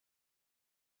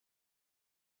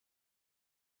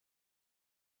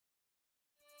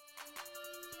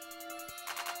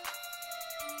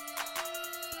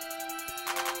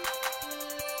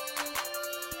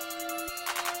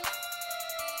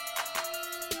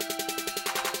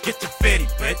Get the fitty,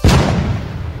 bitch.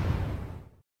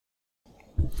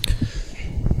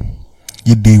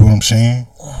 You dig what I'm saying?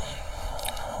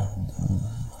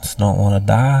 Just don't wanna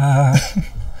die.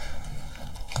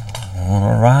 I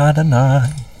wanna ride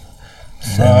tonight.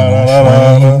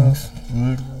 I'm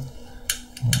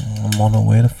on the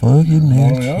way to fucking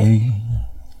milkshake.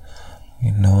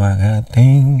 You know I got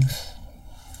things.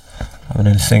 I've been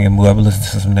in the singing mood. I've been listening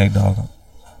to some Nate Dogg.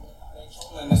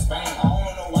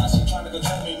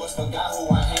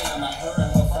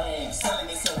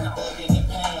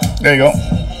 There you go.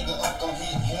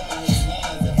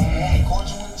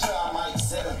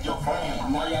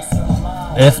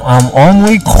 If I'm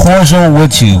only cordial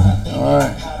with you.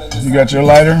 Alright. You got your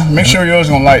lighter? Make sure yours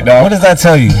gonna light, dog. What does that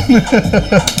tell you?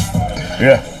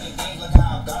 Yeah.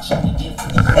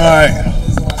 Alright.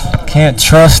 Can't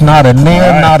trust not a near,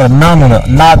 right. Not a none of the,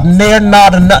 not near,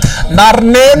 not a not a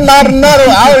near, not another.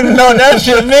 I don't even know what that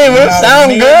shit mean, but it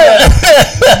sound good.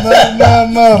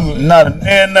 Not a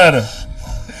near, another.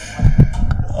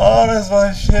 Oh, that's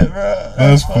my shit, bro.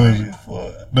 That's funny.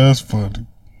 That's funny.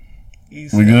 We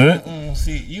good?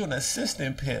 See, you an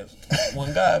assistant pimp.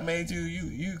 When God made you,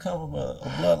 you come from a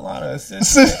bloodline of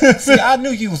assistant. See, I knew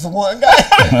you was the one guy.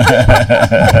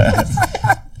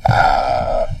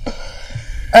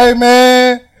 Hey,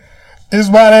 man. It's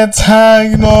by that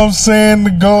time, you know what I'm saying,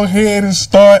 to go ahead and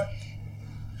start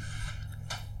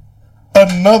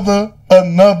another,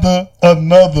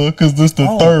 because this the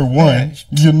third one.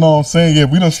 You know what I'm saying? Yeah,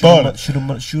 we done started.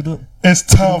 Shoot up. It's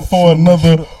time for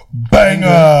another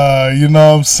banger. You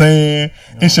know what I'm saying?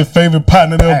 It's your favorite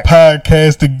partner them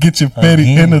podcast to get your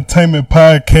Fetty Entertainment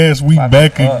Podcast. We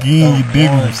back again. You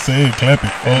dig what I'm saying? Clap it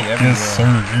up. Yes, sir.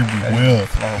 Everywhere.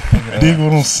 Dig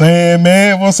what I'm saying,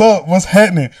 man? What's up? What's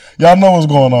happening? Y'all know what's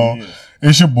going on.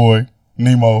 It's your boy,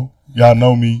 Nemo. Y'all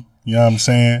know me. You know what I'm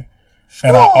saying?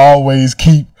 And I always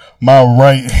keep my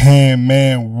right hand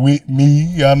man with me.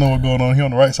 Y'all know what's going on here on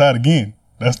the right side again.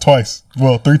 That's twice.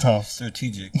 Well, 3 times.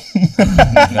 Strategic. You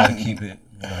gotta keep it,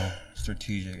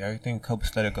 strategic. Everything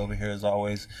copacetic over here is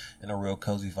always in a real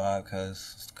cozy vibe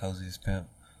because it's the coziest pimp.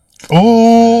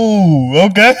 Ooh,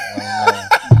 okay.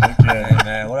 Hey,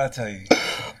 man, what'd I tell you?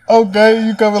 Okay,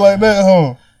 you coming like that,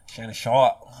 huh? Shannon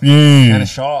Sharp. Yeah.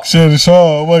 Shannon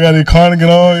Sharp. What got the cardigan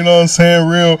on, you know what I'm saying?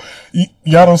 Real.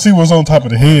 Y'all don't see what's on top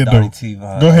of the head, though.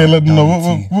 Go ahead, let them know.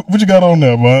 What you got on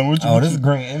there, bud? This is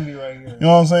Green Envy right here. You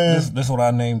know what I'm saying? This is what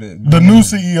I named it. The new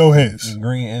CEO hats.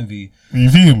 Green Envy. You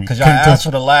feel me? Because y'all asked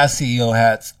for the last CEO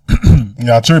hats.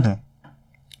 Y'all tripping.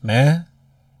 Man.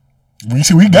 We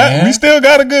still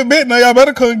got a good bit. Now y'all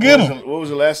better come get them. What was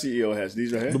the last CEO hats?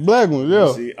 These are hats? The black ones,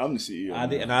 yeah. I'm the CEO. I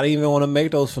didn't even want to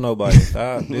make those for nobody.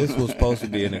 This was supposed to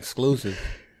be an exclusive.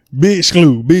 Big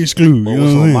exclusive. What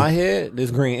was on my head?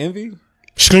 This Green Envy?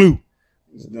 Exclusive.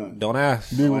 It's done. Don't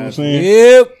ask. You know what I'm saying?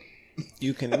 Yep.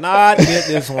 You cannot get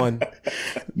this one.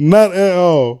 Not at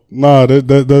all. Nah,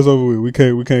 that's over with. We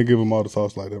can't give them all the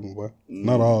sauce like that, my boy.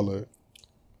 Not all of it.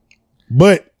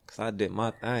 But cause I did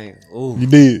my thing. Ooh. You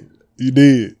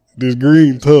did. This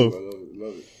green tough.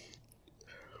 Love it.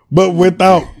 But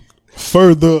without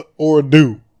further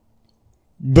ado,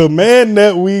 the man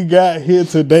that we got here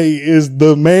today is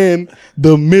the man,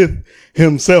 the myth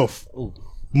himself. Ooh.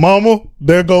 Mama,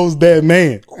 there goes that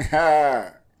man.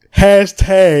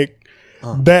 Hashtag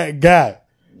that guy.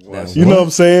 You know what I'm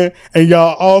saying? And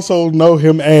y'all also know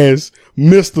him as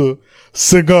Mr.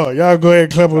 Cigar. Y'all go ahead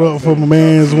and clap it up for my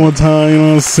mans one time. You know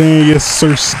what I'm saying? Yes,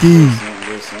 sir, ski.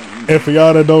 And for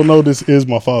y'all that don't know, this is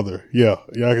my father. Yeah,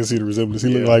 y'all can see the resemblance.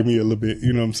 He look like me a little bit.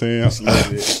 You know what I'm saying? Just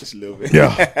a little bit. Yeah.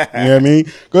 You know what I mean?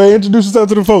 Go ahead, introduce yourself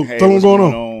to the folks. Hey, tell them what's going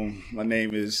on. My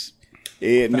name is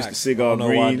Ed, Mr. Cigar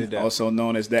Green, also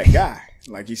known as that guy.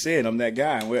 Like he said, I'm that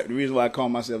guy. And the reason why I call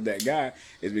myself that guy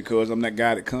is because I'm that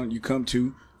guy that you come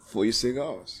to for your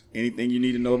cigars. Anything you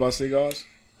need to know about cigars,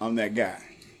 I'm that guy.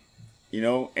 You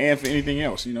know, and for anything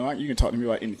else, you know, you can talk to me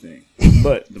about anything.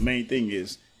 But the main thing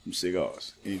is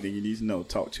cigars. Anything you need to know,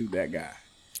 talk to that guy.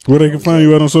 Where they can find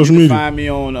you at on social media? Find me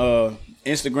on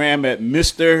Instagram at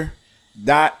Mr._cigar.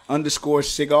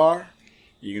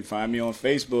 You can find me on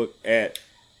Facebook at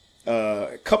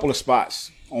a couple of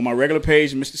spots. On my regular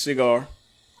page, Mr. Cigar.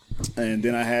 And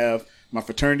then I have my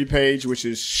fraternity page, which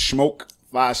is Smoke.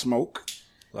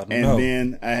 And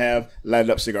then I have Light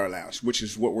Up Cigar Lounge, which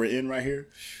is what we're in right here.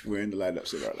 We're in the Light Up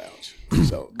Cigar Lounge.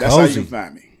 So that's how you can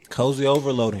find me. Cozy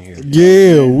overloading here.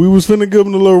 Yeah, we was finna give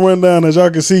them a little rundown. As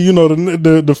y'all can see, you know,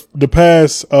 the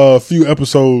past few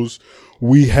episodes,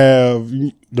 we have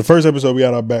the first episode we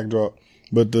had our backdrop.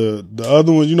 But the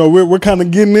other ones, you know, we're kind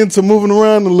of getting into moving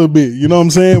around a little bit. You know what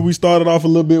I'm saying? We started off a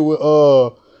little bit with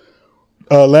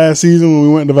last season when we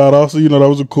went to Valdosta, that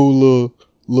was a cool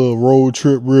little road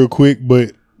trip real quick.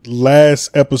 But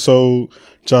last episode,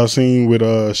 y'all seen with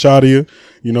Shadia,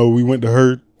 we went to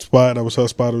her spot. That was her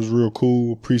spot. It was real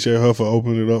cool. Appreciate her for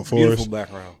opening it up for Beautiful us.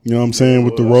 Background. You know what I'm saying?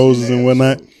 With the roses and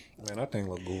whatnot. Man, that thing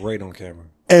looked great on camera.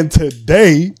 And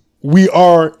today we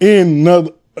are in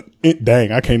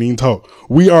dang, I can't even talk.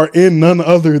 We are in none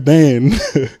other than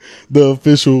the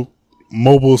official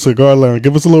mobile cigar lounge.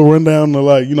 Give us a little rundown of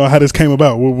how this came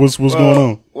about. What's going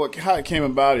on? Well, how it came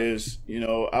about is,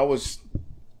 I was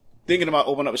thinking about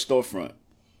opening up a storefront.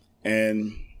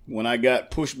 And when I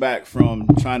got pushed back from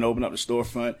trying to open up the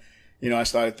storefront, I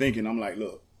started thinking, I'm like,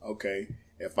 look, okay,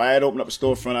 if I had opened up a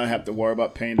storefront, I'd have to worry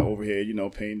about paying the overhead,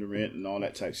 paying the rent and all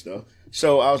that type of stuff.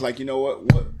 So I was like, you know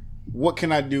what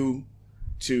can I do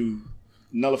to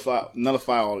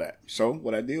nullify all that? So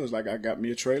what I did was I got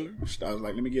me a trailer. I was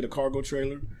like, let me get a cargo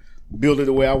trailer, build it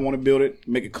the way I want to build it,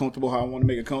 make it comfortable how I want to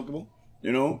make it comfortable,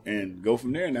 and go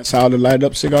from there. And that's how the Light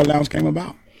Up Cigar Lounge came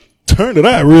about. Turned it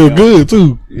out real good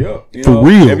too. Yeah, for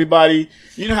real. Everybody,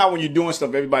 how when you're doing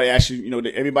stuff, everybody actually,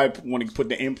 everybody want to put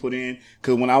the input in.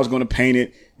 Because when I was going to paint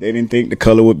it, they didn't think the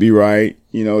color would be right.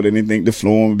 They didn't think the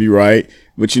flooring would be right.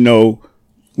 But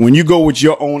when you go with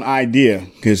your own idea,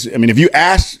 because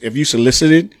if you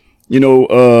solicited,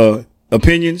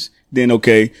 opinions, then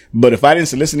okay. But if I didn't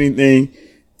solicit anything,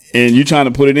 and you trying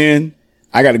to put it in,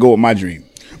 I got to go with my dream.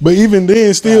 But even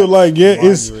then, still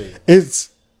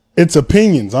it's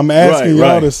opinions. I'm asking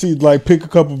y'all to see, pick a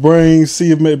couple brains,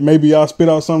 see if maybe y'all spit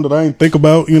out something that I didn't think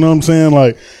about. You know what I'm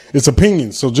saying? It's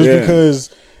opinions. So just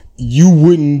because you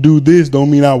wouldn't do this, don't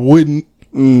mean I wouldn't.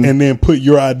 And then put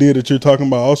your idea that you're talking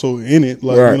about also in it. You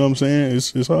know what I'm saying?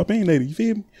 It's all opinionated. You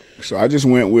feel me? So I just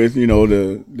went with, the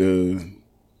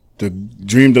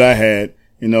dream that I had,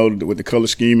 with the color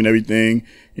scheme and everything,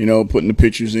 putting the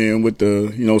pictures in with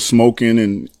the, smoking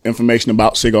and information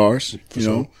about cigars,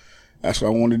 Sure. That's what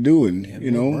I wanted to do. And,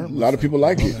 a lot of people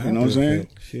like it. You know what I'm saying?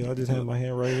 Shit, I just have my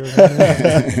hand right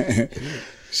here.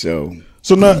 So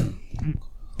now,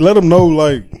 let them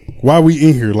know, why we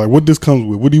in here. What this comes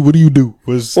with. What do you do?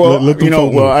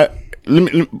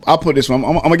 I'll put this one.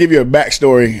 I'm going to give you a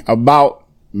backstory about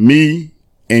me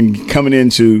and coming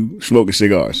into smoking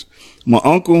cigars. My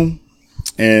uncle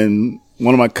and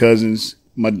one of my cousins,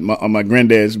 my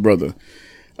granddad's brother,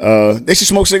 they used to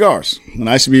smoke cigars. When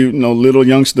I used to be, little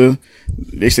youngster,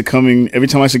 they used to come in, every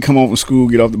time I used to come home from school,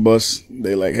 get off the bus,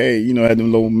 they like, hey, had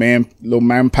them little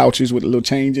man pouches with a little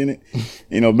change in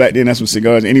it. Back then that's when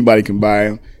cigars, anybody can buy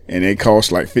them, and they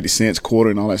cost 50 cents,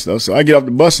 quarter and all that stuff. So I get off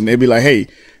the bus and they'd be like, hey,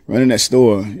 run in that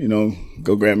store,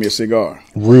 go grab me a cigar.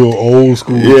 Real old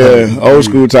school. Yeah, old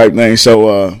school type thing.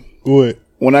 So, what?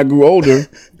 When I grew older,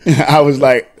 I was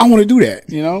like, I want to do that.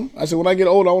 I said, when I get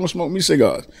older, I want to smoke me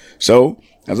cigars. So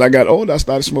as I got older, I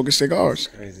started smoking cigars.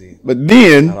 Crazy. But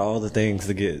then, out of all the things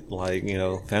to get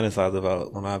fantasize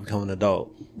about when I become an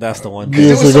adult, that's the one thing.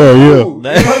 Yeah, cigar, cool.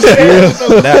 That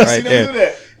right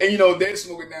there. And they'd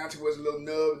smoke it down towards a little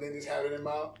nub, and then just have it in their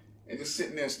mouth, and just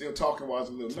sitting there still talking while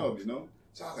it's a little nub,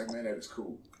 So I was like, man, that is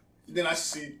cool. And then I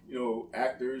see,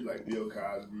 actors like Bill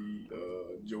Cosby,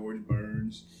 George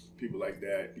Burns, people like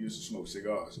that used to smoke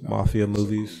cigars. Mafia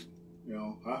movies.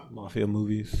 Huh? Mafia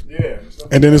movies. Yeah.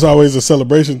 And then it's always a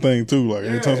celebration thing too.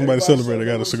 Every time somebody celebrates, they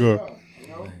got a cigar.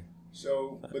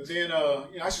 So, but then,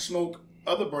 I should smoke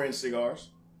other brand cigars.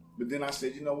 But then I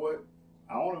said, you know what?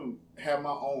 I want to have my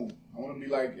own. I want to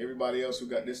be like everybody else who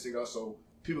got this cigar, so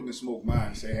people can smoke mine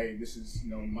and say, hey, this is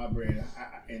my brand,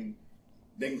 and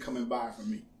they can come and buy from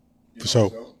me. For sure.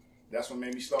 So that's what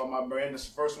made me start my brand. This is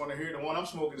the first one to hear. The one I'm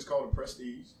smoking is called the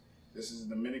Prestige. This is a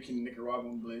Dominican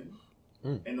Nicaraguan blend.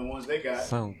 And the ones they got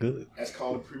sound good. That's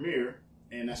called a Premier,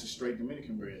 and that's a straight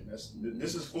Dominican brand.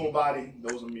 This is full body.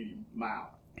 Those are medium, mild.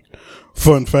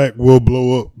 Fun fact: we'll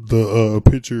blow up the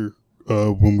picture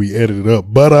when we edit it up.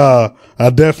 But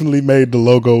I definitely made the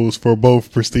logos for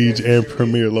both Prestige and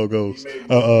Premier logos.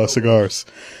 Cigars.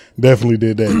 Definitely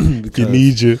did that. If you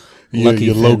need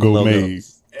your logo made,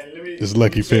 it's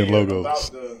Lucky Fin logos.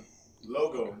 About the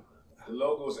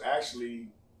logo is actually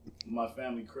my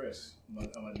family crest. My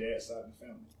dad's side of the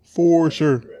family. For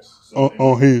sure. So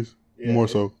on his, more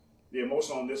so. Yeah, more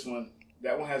so on this one.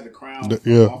 That one has the crown off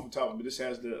the top, but this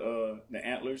has the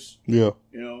antlers. Yeah.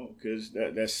 Because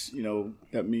that's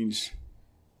that means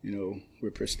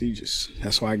we're prestigious.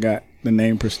 That's where I got the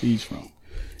name Prestige from.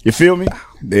 You feel me?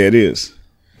 There it is.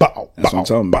 Bow. That's what I'm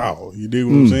talking about. Bow. You dig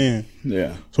what I'm saying?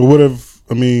 Yeah. So what have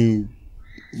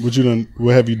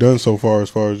you done so far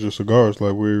as your cigars?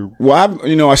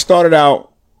 Well, I started out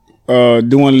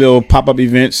doing little pop-up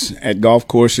events at golf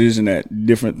courses and at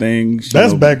different things.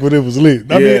 That's back when it was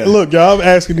lit. I mean, look, y'all, I'm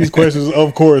asking these questions,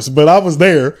 of course, but I was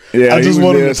there. Yeah, I just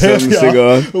wanted to test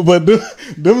y'all. But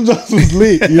them just was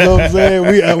lit. You know what I'm saying?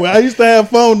 I used to have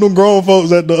fun with them grown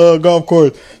folks at the golf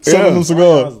course selling them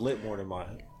cigars. I was lit more than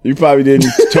mine. You probably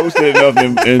didn't toast it enough,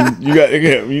 and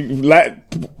you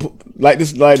light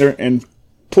this lighter and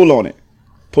pull on it.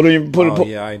 Pull.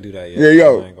 Yeah, I ain't do that yet. There you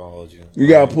go. I ain't gonna hold you. You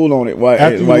gotta pull on it.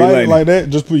 After you light it like that,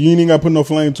 just put. You ain't even gotta put no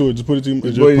flame to it. Just put it to.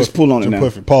 Just pull on it now.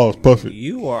 Puff it. Pause. Puff it.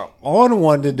 You are on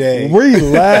one today.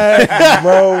 Relax,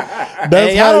 bro.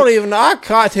 That's y'all don't even know. I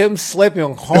caught him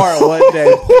slipping hard one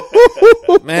day.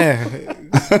 Man,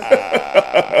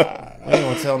 I ain't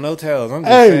gonna tell no tales. I'm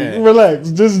just saying.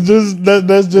 Relax.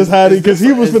 That's just how because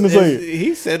he was finna say it.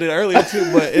 He said it earlier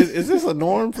too, but is this a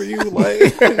norm for you? Like,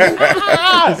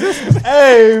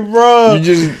 hey, bro. You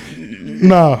just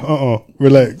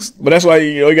relax. But that's why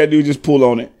you gotta do is just pull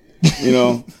on it. You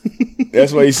know,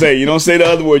 that's what you say. You don't say the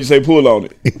other word. You say pull on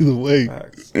it. Either way, you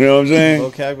know what I'm saying.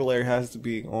 Vocabulary has to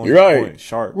be on point,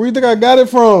 sharp. Where you think I got it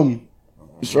from?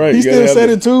 That's right. He still said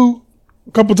it too,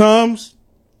 a couple times.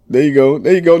 There you go.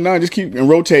 Now just keep and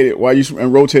rotate it while you smoke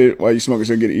it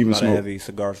so get it even Not smoke. a heavy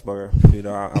cigar smoker. You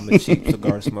know, I'm a cheap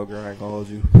cigar smoker. I ain't gonna hold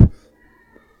you.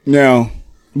 Now,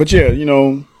 but yeah, you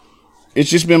know, it's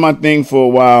just been my thing for a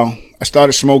while. I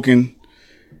started smoking.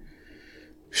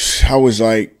 I was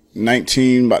like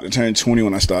 19, about to turn 20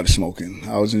 when I started smoking.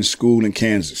 I was in school in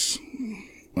Kansas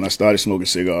when I started smoking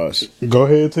cigars. Go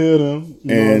ahead, tell them.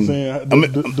 You know what I'm saying?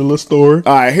 The little story.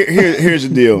 All right, here's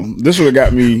the deal. This would have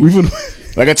got me.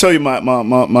 Like I tell you,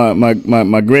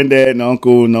 my granddad and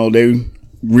uncle, they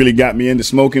really got me into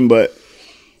smoking. But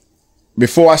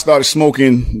before I started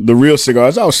smoking the real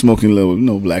cigars, I was smoking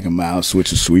little, Black and Mild,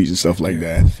 Switch and Sweets and stuff like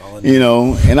that.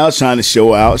 And I was trying to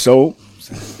show out. So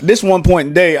this one point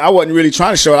in the day, I wasn't really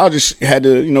trying to show out. I just had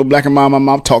to, Black and Mild in my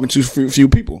mouth talking to a few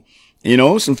people,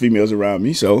 some females around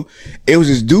me. So it was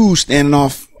this dude standing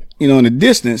off, in the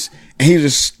distance, and he was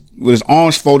just with his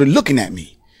arms folded looking at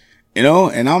me. And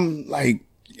I'm like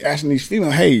asking these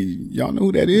females, hey, y'all know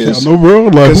who that is? Y'all know, bro?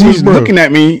 Like, because he's looking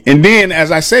at me. And then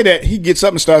as I say that, he gets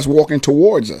up and starts walking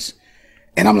towards us.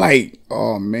 And I'm like,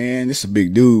 oh man, this is a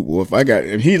big dude. Well,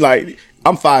 and he like,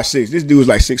 I'm 5'6". This dude's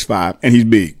like 6'5", and he's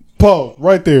big. Paul,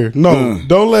 right there. No,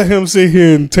 don't let him sit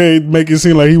here and make it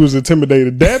seem like he was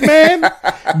intimidated. That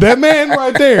man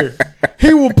right there,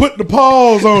 he will put the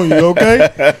paws on you,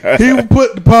 okay? He will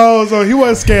put the paws on. He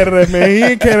wasn't scared of that man. He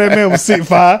ain't care that man was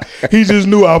 6'5". He just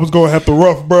knew I was going to have to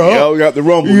rough bro. Yeah, we got the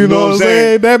rumble. You know what I'm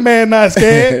saying? That man not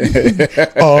scared.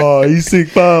 Oh, he's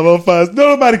 6'5", I'm 5'.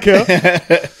 Nobody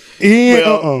care. He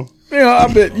ain't,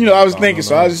 I was thinking,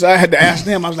 so I had to ask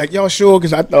them. I was like, y'all sure?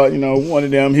 Because I thought, one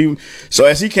of them, so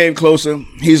as he came closer,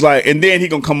 he's like, and then he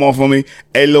gonna come off on me,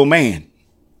 hey, little man.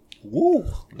 Woo.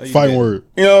 Fighting word.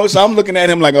 So I'm looking at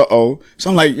him like, uh-oh.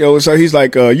 So I'm like, so he's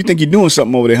like, you think you're doing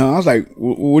something over there, huh? I was like,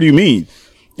 what do you mean?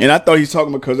 And I thought he's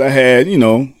talking because I had,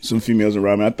 some females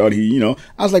around me. I thought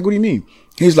I was like, what do you mean?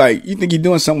 He's like, you think you're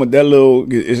doing something with that little,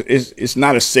 it's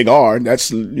not a cigar.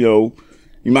 That's,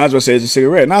 you might as well say it's a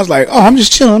cigarette. And I was like, oh, I'm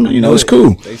just chilling. It's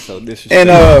cool. They so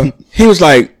disrespectful. And he was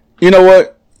like, you know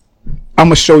what? I'm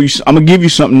going to give you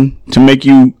something to make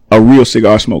you a real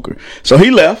cigar smoker. So he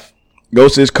left,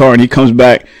 goes to his car, and he comes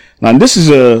back. Now, this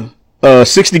is a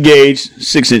 60 gauge,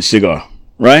 6-inch cigar,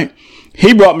 right?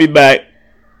 He brought me back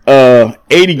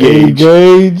 80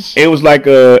 gauge. It was like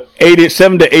a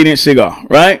 7 to 8 inch cigar,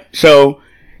 right? So,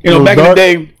 back in the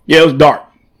day, it was dark.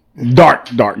 Dark.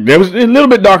 There was a little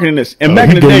bit darker than this. And back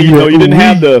in the day, you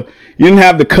didn't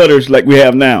have the cutters like we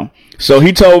have now. So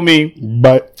he told me,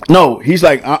 no, he's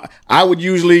like, I would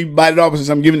usually bite it off since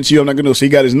I'm giving it to you. I'm not going to. So he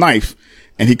got his knife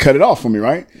and he cut it off for me,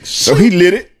 right? So he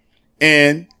lit it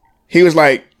and he was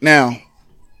like, now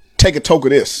take a toke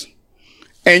of this.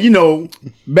 And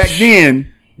back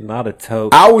then, not a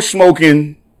toke. I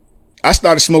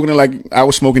started smoking it like I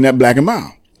was smoking that Black and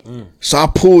Mild. So I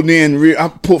pulled in,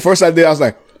 first I was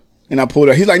like, and I pulled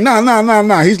it. He's like,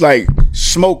 nah. He's like,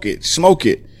 smoke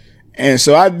it. And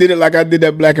so I did it like I did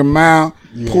that Black and Mild,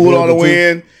 pulled all the way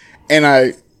in, and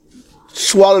I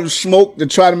swallowed the smoke to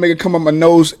try to make it come up my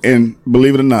nose, and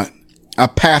believe it or not, I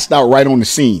passed out right on the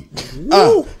scene.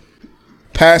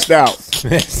 Passed out.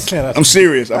 I'm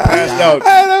serious. I passed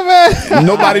out.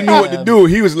 Nobody knew what to do.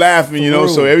 He was laughing,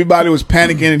 so everybody was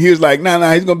panicking, and he was like,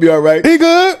 nah, he's going to be all right. He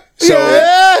good. So,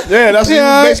 yeah, that's what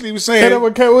he basically was saying. And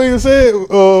what Cat Williams said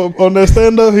on that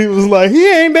stand-up, he was like, he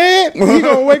ain't dead. He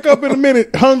gonna wake up in a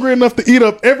minute hungry enough to eat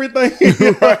up everything.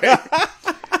 Right.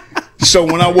 So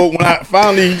when I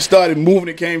finally started moving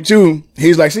and came to, he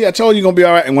was like, see, I told you gonna be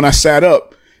all right. And when I sat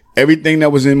up, everything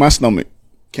that was in my stomach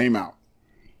came out.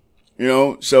 You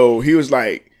know, so he was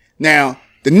like, now,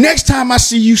 the next time I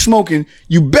see you smoking,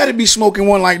 you better be smoking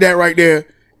one like that right there.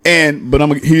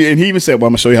 He even said, well,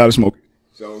 I'm going to show you how to smoke it.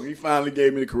 So he finally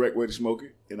gave me the correct way to smoke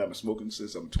it. And I've been smoking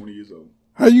since I'm 20 years old.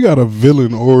 How you got a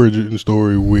villain origin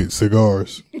story with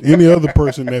cigars? Any other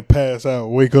person that pass out,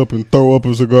 wake up and throw up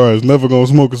a cigar is never going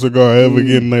to smoke a cigar ever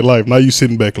again in their life. Now you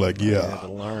sitting back like, yeah,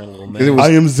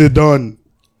 I am Zidane.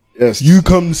 Yes. You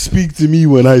come speak to me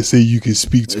when I say you can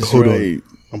speak to. That's Hold right. on.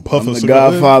 I'm puffing I'm the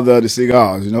cigar. godfather of the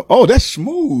cigars, you know. Oh, that's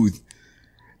smooth.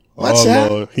 Watch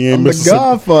out. Lord. He ain't I'm the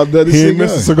godfather of the He ain't cigar.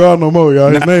 Mr. Cigar no more,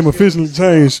 y'all. His name officially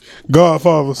changed.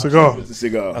 Godfather Cigar. Mr.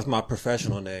 Cigar. That's my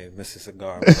professional name, Mr.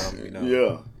 Cigar. You know.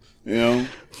 Yeah. You know.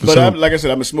 But like I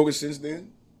said, I've been smoking since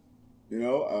then. You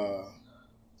know.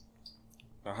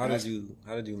 How did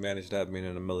you manage that being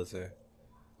in the military?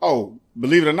 Oh,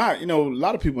 believe it or not, you know, a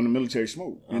lot of people in the military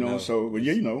smoke, you know, so, well,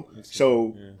 yeah, you know.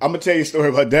 So, I'm going to tell you a story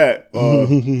about that.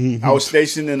 I was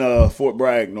stationed in Fort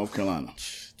Bragg, North Carolina.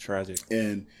 Tragic.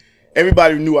 And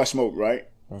everybody knew I smoked, right?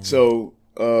 Mm-hmm. So,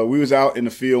 we was out in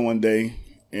the field one day,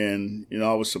 and, you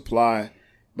know, I was supply,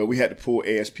 but we had to pull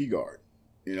ASP guard,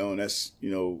 you know, and that's,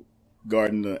 you know,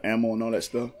 guarding the ammo and all that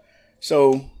stuff.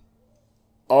 So,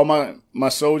 all my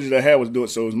soldiers that I had was doing,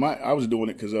 so it was I was doing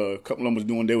it because a couple of them was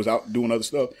doing, they was out doing other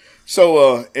stuff.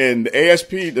 So, and the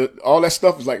ASP, all that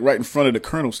stuff is like right in front of the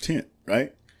colonel's tent,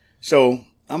 right? So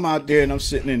I'm out there and I'm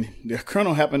sitting in, the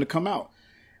colonel happened to come out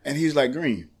and he's like,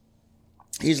 Green,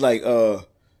 he's like,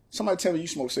 somebody tell me you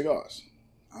smoke cigars.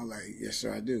 I'm like, yes,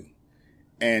 sir, I do.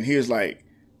 And he was like,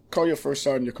 call your first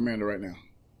sergeant, your commander right now.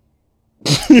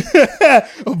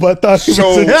 But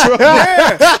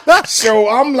so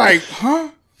I'm like,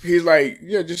 huh? He's like,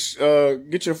 yeah, just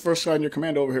get your first sergeant, your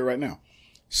commander over here right now.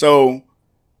 So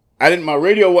my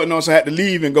radio wasn't on, so I had to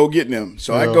leave and go get them.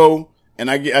 So I go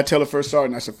and I tell the first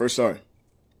sergeant, I said, first sergeant,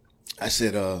 I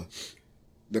said,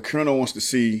 the colonel wants to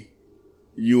see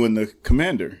you and the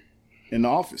commander in the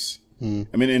office. I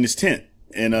mean, in his tent.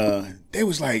 And they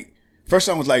was like, first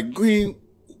sergeant was like, Green,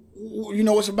 you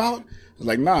know what's about? I was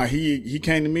like, nah, he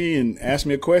came to me and asked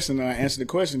me a question, and I answered the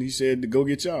question. He said to go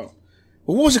get y'all.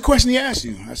 Well, what was the question he asked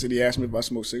you? I said he asked me if I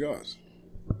smoke cigars.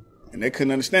 And they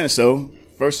couldn't understand it. So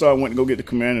first sergeant went to go get the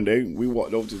commander. We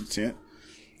walked over to the tent.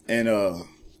 And I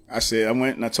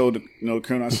went and I told the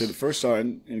colonel, I said the first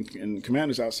sergeant and the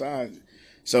commander's outside.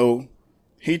 So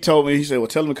he told me, he said, well,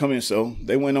 tell them to come in. So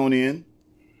they went on in.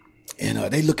 And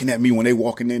they looking at me when they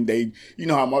walking in. They, you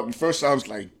know how the first sergeant's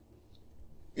like,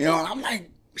 you know, I'm like,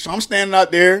 so I'm standing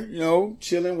out there, you know,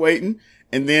 chilling, waiting.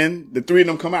 And then the three of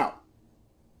them come out.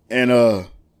 And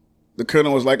the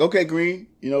colonel was like, okay, Green,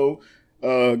 you know,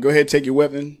 go ahead, take your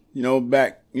weapon, you know,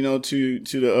 back, you know, to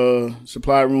the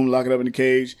supply room, lock it up in the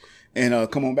cage,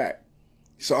 and come on back.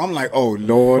 So I'm like, oh,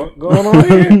 Lord. What's going on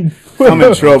here? I'm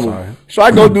in trouble. So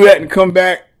I go do that and come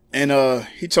back. And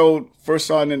he told first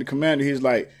sergeant and the commander, he's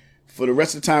like, for the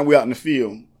rest of the time we're out in the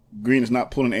field, Green is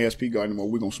not pulling the ASP guard anymore.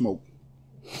 We're going to smoke.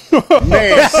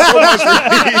 Man, so much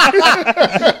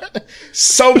relief.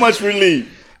 So much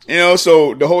relief. You know,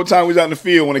 so the whole time we was out in the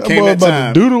field when it came that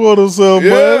time. Doodle on himself,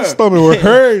 man. Stomach was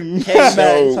hurting. Came back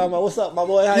talking about, what's up, my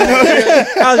boy?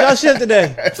 How's y'all shift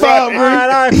today? 5 Green. All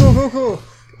right, cool.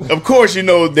 Of course, you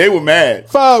know, they were mad.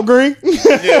 5 Green.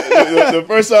 The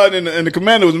first sergeant and the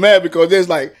commander was mad because there's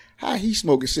like, how he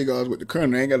smoking cigars with the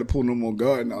colonel? They ain't got to pull no more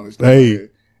guard and all this stuff. Hey. You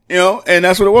know, and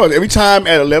that's what it was. Every time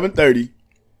at 11:30,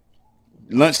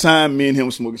 lunchtime, me and him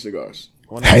were smoking cigars.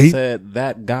 When I said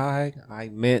that guy, I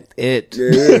meant it.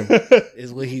 Yeah.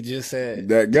 Is what he just said.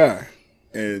 That guy.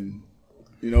 And,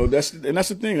 you know, that's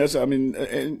the thing.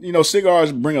 And, you know,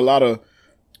 cigars bring a lot of,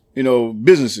 you know,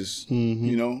 businesses,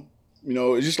 you know. You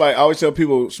know, it's just like I always tell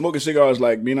people, smoking cigars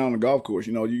like being on the golf course.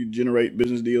 You know, you generate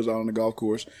business deals out on the golf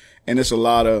course. And it's a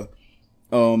lot of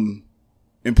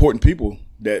important people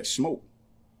that smoke.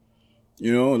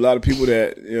 You know, a lot of people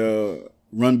that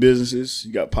run businesses.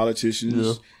 You got politicians.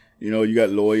 Yeah. You know, you got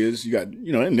lawyers, you got,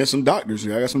 you know, and there's some doctors.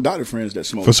 I got some doctor friends that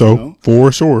smoke. For sure. You know?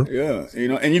 For sure. Yeah. You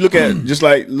know, and you look at, just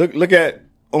like, look at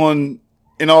in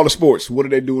all the sports, what are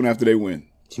they doing after they win?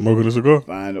 Smoking a cigar.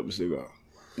 Find up a cigar.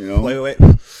 You know? Wait.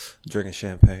 Drinking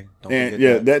champagne. Don't and,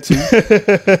 yeah, that too.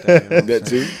 That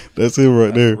too. That's it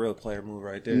right there. A real player move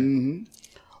right there.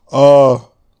 Mm-hmm.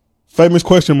 Famous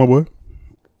question, my boy.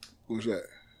 What's that?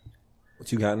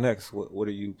 What you got next? What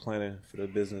are you planning for the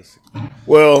business?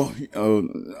 Well,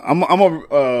 I'm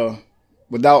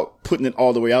without putting it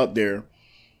all the way out there,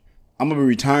 I'm gonna be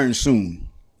retiring soon.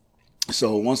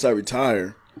 So once I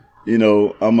retire, you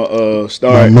know, I'm gonna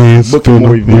start booking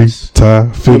more events.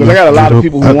 Because I got a lot of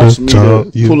people who wants me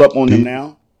to pull up on them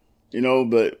now.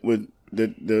 but with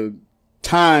the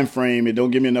time frame, it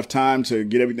don't give me enough time to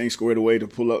get everything squared away to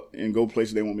pull up and go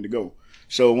places they want me to go.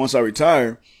 So once I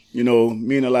retire, me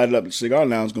and the Lighted Up Cigar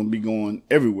Lounge going to be going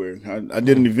everywhere. I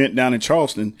did an event down in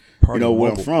Charleston,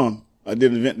 where I'm from. I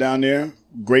did an event down there.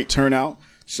 Great turnout.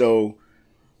 So,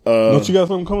 don't you got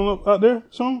something coming up out there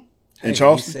soon? In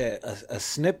Charleston? He said a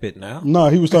snippet now. No,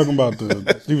 he was talking about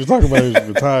his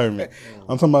retirement.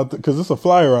 I'm talking about because it's a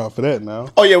flyer out for that now.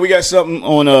 Oh yeah, we got something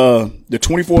on the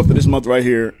 24th of this month right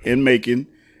here in Macon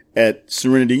at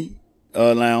Serenity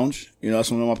Lounge.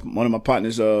 That's one of my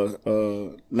partners'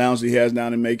 lounge that he has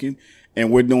down in Macon,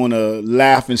 and we're doing a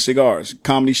Laugh and Cigars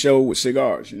comedy show with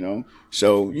cigars.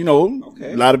 So,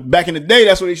 a lot of back in the day,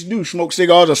 that's what they should do. Smoke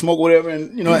cigars or smoke whatever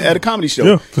and, at a comedy show.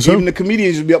 Yeah, for sure. Even the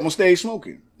comedians would be up on stage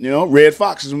smoking. Red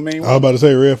Fox is the main one. I was about to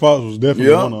say Red Fox was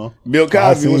definitely one of them. Bill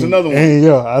Cosby was another one. And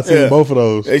I seen both of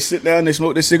those. They sit down, they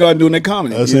smoke their cigar and doing their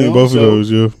comedy. I seen both of those,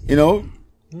 yeah. The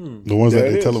ones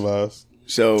that they televised.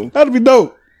 So. That'd be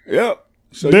dope. Yeah.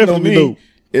 So, definitely dope.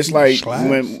 It's like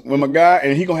when my guy,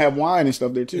 and he gonna have wine and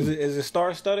stuff there too. Is it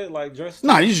star-studded, like dressed?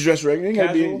 Nah, you just dress regular.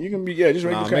 You can be just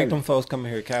regular. Make them folks come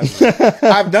in here casual.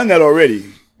 I've done that already.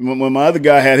 When my other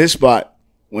guy had his spot,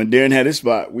 when Darren had his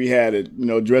spot, we had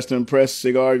a dress to impress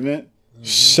cigar event.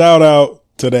 Shout out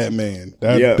to that man.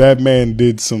 That man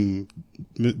did some.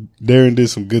 Darren did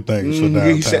some good things for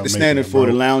downtown. He set the standard for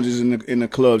the lounges in the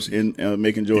clubs in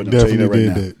Macon, Georgia. Definitely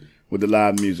did that. With the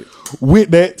live music.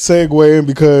 With that segue in,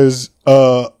 because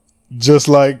just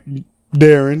like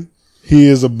Darren, he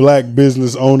is a black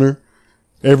business owner.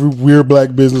 We're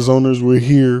black business owners. We're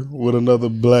here with another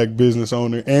black business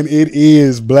owner, and it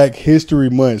is Black History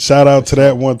Month. Shout out to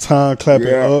that one time. Clap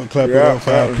it up for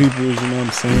our people. You know what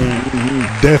I'm saying?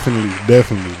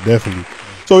 Definitely.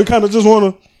 So we kind of just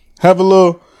want to have a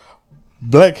little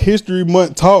Black History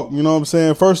Month talk. You know what I'm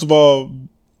saying? First of all,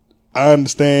 I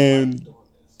understand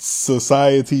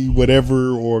society,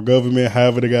 whatever, or government,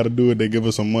 however they got to do it, they give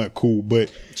us a month, cool.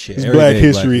 But it's Black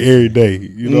History every day.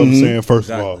 You know what I'm saying? First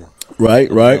of all, right.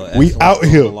 We out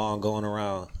here, going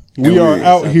around. We are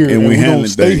out here, and we're gonna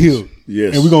stay here.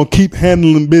 Yes, and we're gonna keep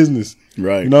handling business.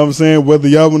 Right. You know what I'm saying? Whether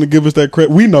y'all want to give us that credit,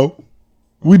 we know.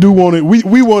 We do want it.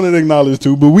 We want it acknowledged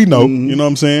too, but we know. You know what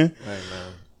I'm saying? Right,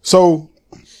 man. So,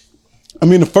 I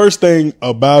mean, the first thing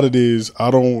about it is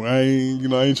I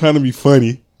ain't trying to be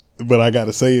funny, but I got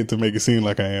to say it to make it seem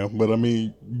like I am. But I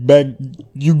mean,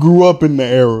 you grew up in the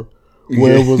era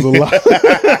where it was a lot.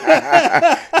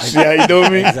 See how you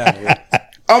doing me? Exactly.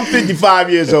 I'm 55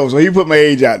 years old, so you put my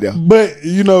age out there. But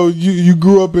you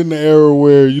grew up in the era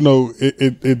where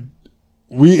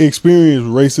we experience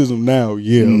racism now,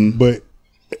 but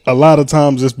a lot of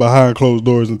times it's behind closed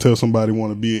doors until somebody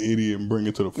want to be an idiot and bring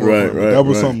it to the forefront. Right, that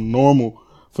was something normal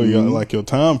for your your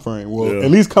time frame. At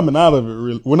least coming out of it,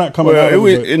 really. We're not coming out of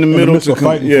it, in the middle of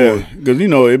fighting. Yeah, because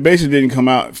it basically didn't come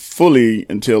out fully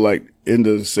until like in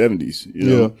the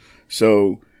 70s.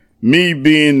 So me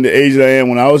being the age that I am,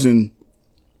 when I was in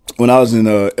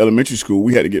elementary school,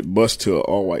 we had to get bused to an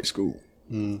all white school.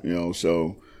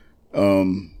 So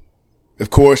of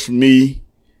course me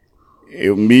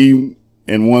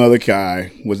and one other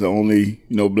guy was the only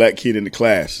black kid in the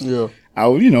class. Yeah. I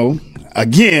was,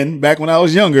 again, back when I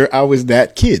was younger, I was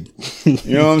that kid.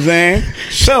 You know what I'm saying?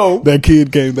 So that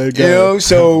kid came that guy.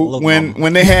 So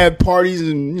when they had parties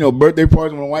and birthday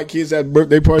parties, when the white kids had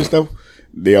birthday party stuff,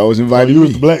 they always invited me. You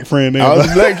was the black friend. I was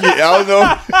the black kid. I was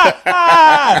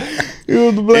You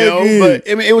was the black kid. But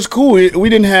I mean, it was cool. We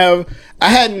didn't have. I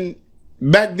hadn't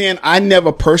back then. I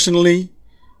never personally,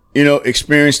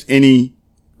 experienced any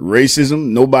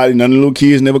racism. None of the little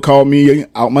kids never called me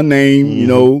out my name.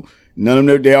 None of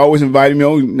them. They always invited me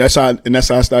on. That's how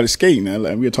I started skating.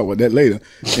 We'll talk about that later.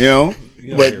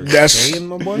 But that's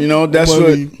that's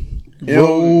what.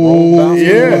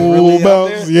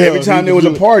 Every time there was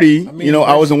a party,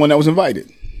 I was the one that was invited.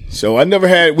 So I never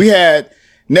had. We had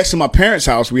next to my parents'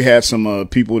 house, we had some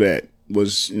people that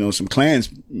was some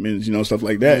Klansmen, stuff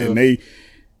like that, and they.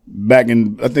 I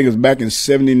think it was back in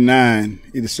 79,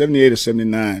 either 78 or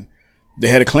 79, they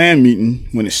had a Klan meeting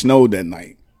when it snowed that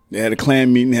night. They had a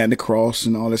Klan meeting, had the cross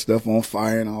and all that stuff on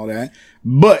fire and all that.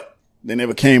 But they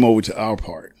never came over to our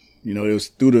part. It was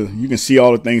you can see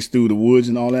all the things through the woods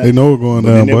and all that. They know what's going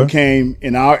down, they never came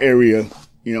in our area,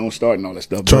 starting all that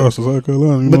stuff. Charleston, South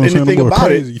Carolina. But then the thing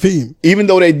about it, even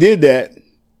though they did that,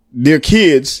 their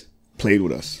kids played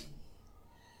with us.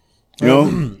 You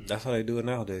know, that's how they do it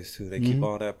nowadays too. They keep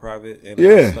all that private and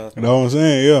stuff. You know what I'm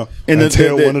saying? Yeah. And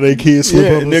tell one of their kids slip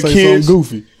up and say something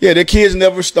goofy. Yeah, their kids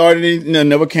never started anything,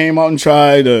 never came out and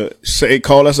tried to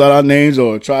call us out our names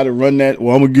or try to run that.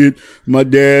 Well, I'm gonna get my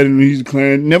dad and he's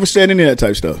declaring. Never said any of that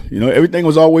type of stuff. You know, everything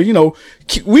was always, you know,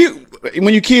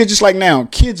 when you kids just like now,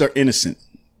 kids are innocent.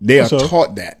 They are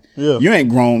taught that. Yeah. You ain't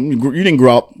grown. You didn't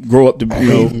grow up to, you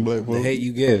know. The hate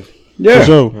you give. Yeah. You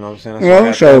know what I'm saying?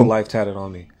 That's why I have life tatted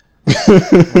on me.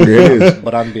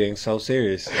 But I'm being so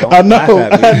serious. I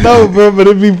know, bro, but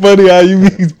it'd be funny how you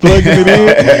be plugging it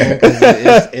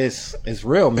in. It's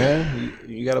real, man.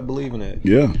 You gotta believe in it.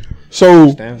 Yeah. So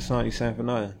you stand for something, you stand for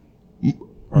nothing.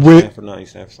 Stand for nothing, you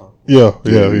stand for something. Yeah.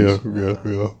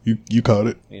 You caught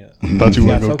it. Yeah. Thought you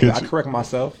weren't gonna catch it. I correct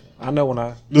myself. I know when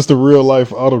I. This the real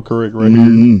life autocorrect right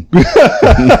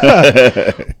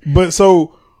here. But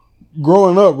so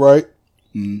growing up, right,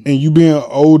 and you being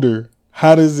older.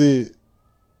 How does it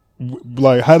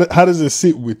how does it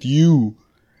sit with you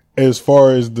as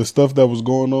far as the stuff that was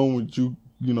going on with you,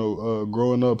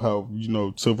 growing up, how,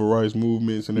 civil rights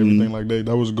movements and everything like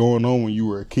that was going on when you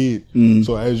were a kid.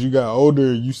 So as you got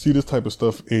older, you see this type of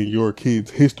stuff in your kids'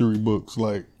 history books.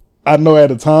 Like, I know at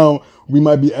a time we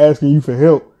might be asking you for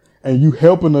help and you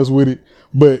helping us with it,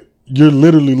 but you're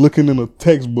literally looking in a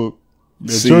textbook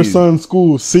at your son's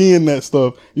school, seeing that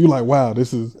stuff, you're like, wow,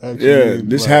 this is actually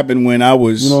this happened when I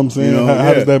was, you know what I'm saying?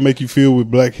 How does that make you feel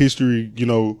with Black history?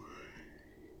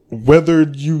 Whether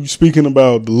you speaking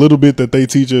about the little bit that they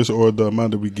teach us or the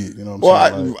amount that we get, you know what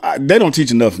I'm saying? They don't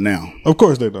teach enough now. Of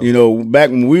course they don't. Back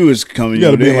when we was coming, you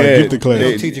gotta be in gifted classes.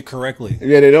 They don't teach it correctly.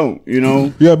 Yeah, they don't. You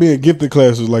gotta be in gifted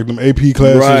classes, like them AP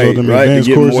classes or them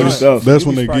advanced courses. Stuff. That's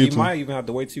when they get you might even have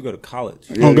to wait till you go to college.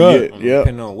 Oh God,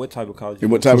 depending on what type of college.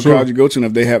 What type of college you go to, and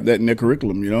if they have that in their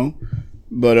curriculum,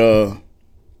 But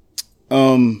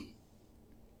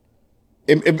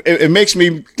it makes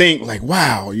me think like,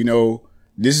 wow,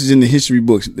 this is in the history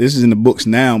books. This is in the books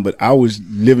now, but I was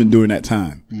living during that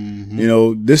time.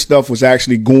 This stuff was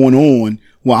actually going on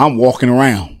while I'm walking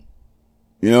around,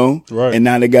 right. And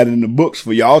now they got it in the books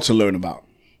for y'all to learn about,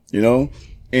 and,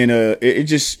 it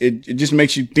just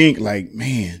makes you think like,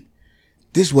 man,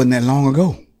 this wasn't that long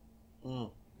ago.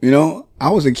 I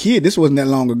was a kid. This wasn't that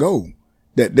long ago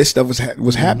that this stuff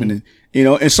was happening,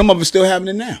 and some of it's still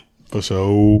happening now. For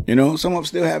sure. Some of it's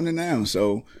still happening now.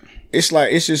 So, it's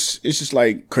just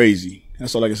like crazy.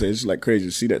 That's all I can say. It's just like crazy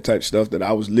to see that type of stuff that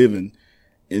I was living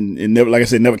and never, like I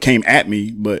said, never came at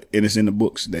me, but it's in the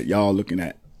books that y'all looking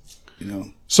at,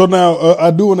 So now,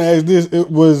 I do want to ask this.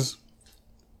 It was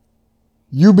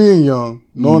you being young,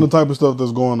 knowing the type of stuff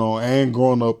that's going on and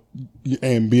growing up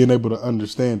and being able to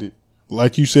understand it.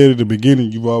 Like you said at the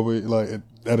beginning, you've always, like,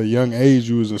 at a young age,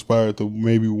 you was inspired to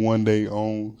maybe one day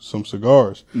own some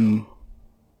cigars.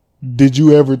 Did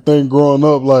you ever think growing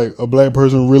up like a Black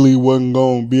person really wasn't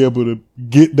going to be able to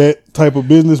get that type of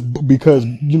business because,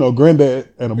 granddad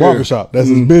and a barbershop, that's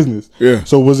his business. Yeah.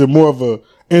 So was it more of a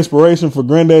inspiration for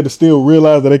granddad to still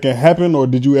realize that it can happen, or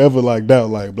did you ever doubt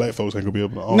like Black folks ain't going to be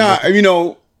able to own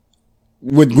it?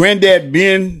 With granddad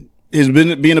being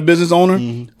a business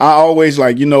owner, I always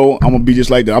I'm going to be just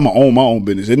like that. I'm going to own my own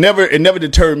business. It never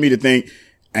deterred me to think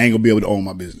I ain't going to be able to own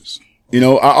my business. I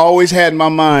always had in my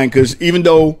mind, because even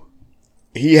though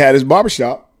he had his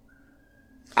barbershop,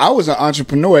 I was an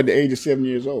entrepreneur at the age of 7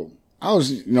 years old. I was,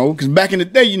 because back in the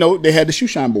day, they had the shoe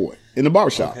shine boy in the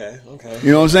barbershop. Okay.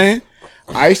 You know what I'm saying?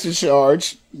 I used to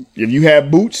charge, if you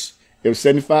had boots, it was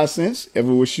 75 cents. If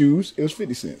it was shoes, it was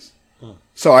 50 cents.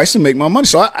 So I used to make my money.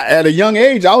 So at a young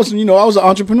age, I was an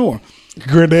entrepreneur.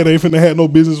 Granddad ain't finna have no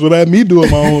business without me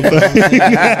doing my own thing. You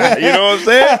know what I'm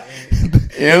saying?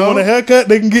 They want a haircut,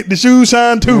 they can get the shoes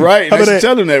shine too. Right. How about that?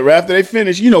 Tell them that right after they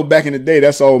finish, back in the day,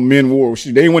 that's all men wore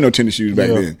shoes. They didn't wear no tennis shoes back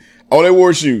then. All they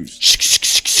wore shoes.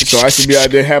 So I should be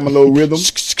out there having a little rhythm,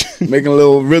 making a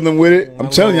little rhythm with it. I'm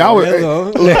telling you, I was.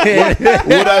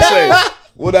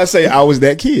 What'd I say? I was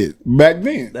that kid back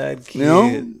then. That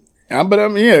kid.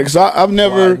 Because I've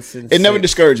never, it never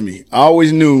discouraged me. I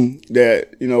always knew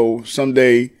that,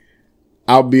 someday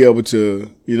I'll be able to,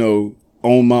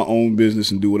 own my own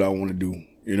business and do what I want to do.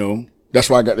 That's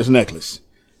why I got this necklace.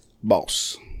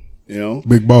 Boss.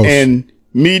 Big boss. And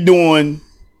me doing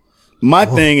my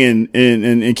thing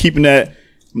and keeping that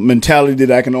mentality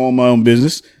that I can own my own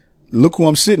business. Look who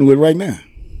I'm sitting with right now.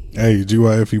 Hey,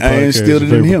 GYFE podcast. I instilled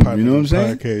it in him. You know what I'm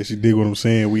saying? Podcast. You dig what I'm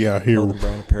saying? We out here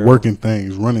working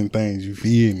things, running things. You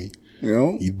feel me?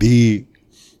 You dig.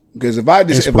 Because if I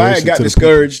had got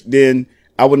discouraged, then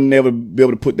I would never be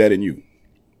able to put that in you.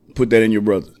 Put that in your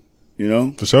brother.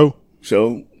 For sure.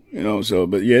 So,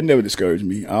 but yeah, it never discouraged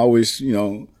me. I always,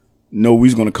 know we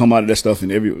was gonna come out of that stuff,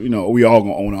 and we all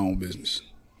gonna own our own business.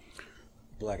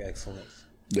 Black excellence.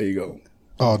 There you go.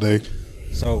 All day.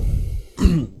 So,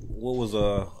 what was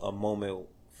a moment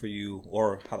for you,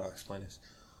 or how do I explain this?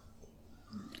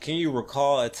 Can you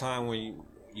recall a time when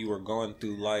you were going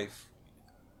through life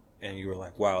and you were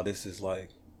like, wow, this is like,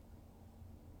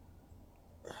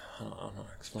 I don't know how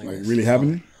to explain Like this. really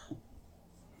happening?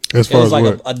 As far as like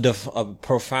what? a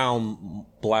profound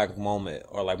black moment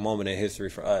or like moment in history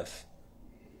for us.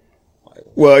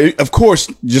 Well, of course,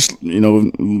 just,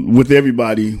 with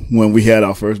everybody when we had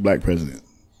our first black president.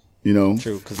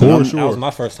 True, because that was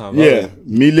my first time voting. Yeah,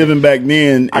 me living back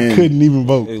then. I couldn't even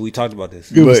vote. We talked about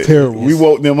this. It was terrible. We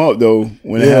woke them up, though,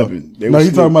 when it happened. No, he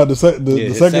talking about the second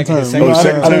term.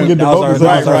 Second I didn't get to vote.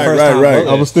 Right.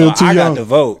 I was still too young. I got to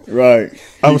vote. Right.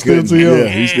 I was still too young. Yeah,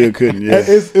 he still couldn't. Yeah.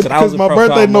 It's because my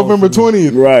birthday November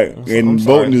 20th. Right. And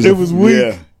voting It was weak.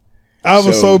 Yeah. I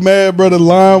was so mad, bro. The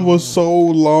line was so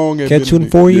long. Catch you in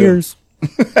 4 years.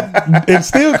 And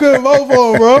still couldn't vote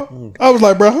for him, bro. I was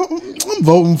like, bro, I'm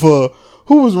voting for...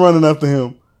 Who was running after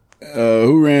him?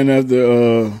 Who ran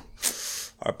after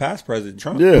our past president,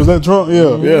 Trump? Yeah. Was that Trump? Yeah.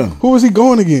 Mm-hmm. Yeah. Who was he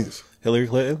going against? Hillary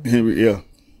Clinton? Henry, yeah.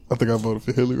 I think I voted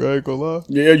for Hillary. I ain't gonna lie.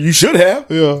 Yeah, you should have.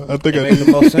 Yeah, I think It I made did.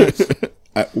 the most sense.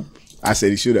 I said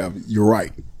he should have. You're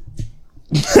right.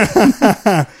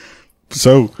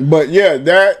 So, but yeah,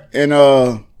 that and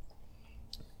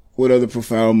what other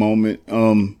profound moment?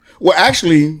 Well,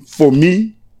 actually, for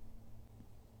me,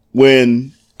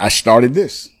 when I started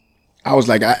this, I was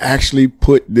like, I actually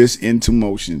put this into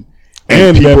motion,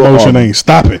 and that motion ain't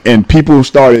stopping. And people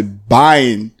started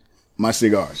buying my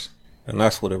cigars. And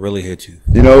that's what it really hit you.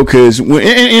 Because and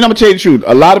I'm gonna tell you the truth,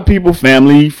 a lot of people,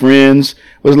 family, friends,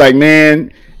 was like,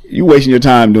 man, you wasting your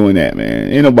time doing that,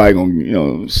 man. Ain't nobody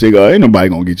gonna, cigar. Ain't nobody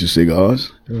gonna get you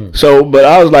cigars. So, but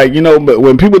I was like, but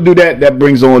when people do that, that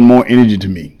brings on more energy to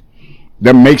me.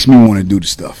 That makes me want to do the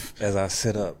stuff. As I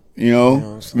sit up.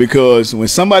 Because when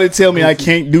somebody tell me I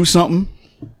can't do something,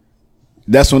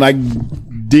 that's when I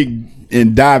dig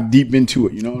and dive deep into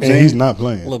it. You know what I'm saying? He's not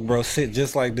playing. Look, bro, sit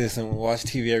just like this and watch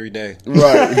TV every day.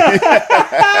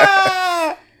 Right.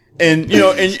 And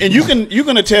and you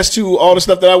can attest to all the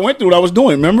stuff that I went through. What I was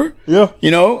doing. Remember? Yeah.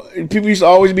 People used to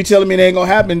always be telling me it ain't gonna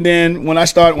happen. Then when I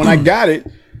got it,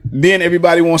 then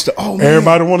everybody wants to. Oh man,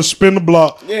 everybody want to spin the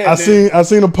block. Yeah, I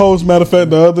seen a post. Matter of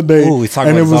fact, the other day. Ooh, we talk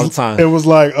about this all the time. It was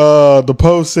like the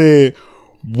post said,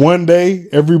 one day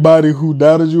everybody who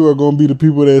doubted you are gonna be the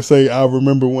people that say, I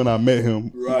remember when I met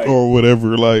him, right, or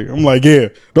whatever. Like I'm like, yeah,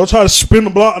 don't try to spin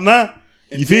the block now.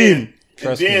 You feel me?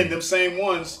 And then them same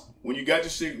ones. When you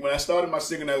got your when I started my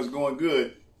cigar that was going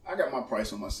good, I got my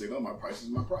price on my cigar. My price is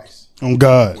my price. Oh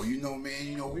God. Well,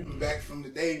 man, we've been back from the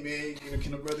day, man.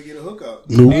 Can a brother get a hookup?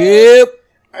 Nope. Yep.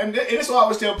 And that's what I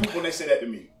always tell people when they say that to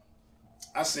me.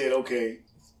 I said, okay,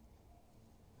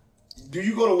 do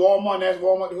you go to Walmart and ask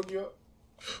Walmart to hook you up?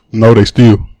 No, they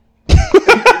still.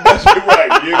 That's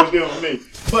right. You ain't gonna steal from me.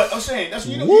 But I'm saying that's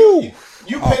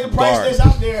you pay the price that's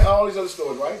out there at all these other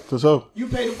stores, right? For sure. You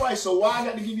pay the price, so why I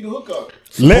got to give you the hookup?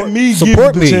 Let me give you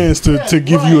the chance to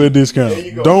give you a discount.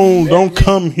 You Don't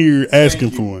come here asking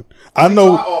for it. I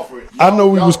know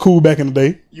we was cool back in the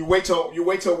day. You wait till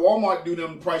Walmart do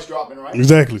them price dropping, right?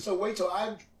 Exactly. So wait till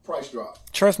I price drop.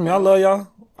 Trust me, I love y'all.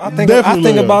 I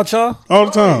think about y'all all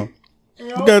the time. We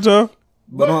got y'all.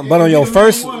 But on your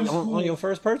first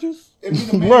purchase, it be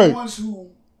the main ones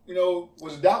who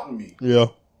was doubting me. Yeah.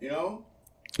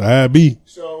 I be.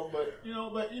 So, but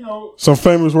some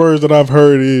famous words that I've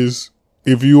heard is,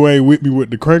 if you ain't with me with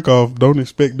the crank off, don't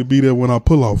expect to be there when I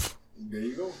pull off. There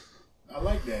you go. I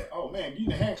like that. Oh man, you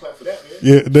need a hand clap for that, man.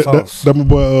 Yeah, that my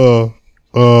boy.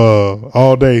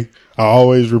 All day I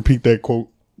always repeat that quote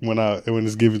when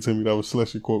it's given to me. That was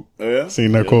Slushy quote. Oh, yeah?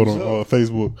 Seen that quote on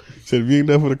Facebook. Said, if you ain't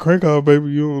there for the crank off,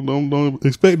 baby, you don't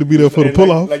expect to be there for the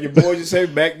pull off. Like your boys just say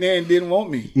back then didn't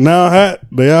want me. Now hot,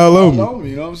 they all on me.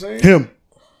 You know what I'm saying? Him.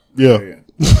 Yeah.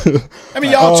 I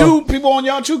mean, y'all too. People on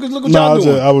y'all too. Cause look what y'all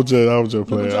doing. I was just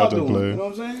playing. You know what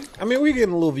I'm saying? I mean, we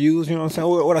getting a little views. You know what I'm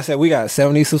saying? What I said, we got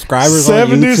 70 subscribers.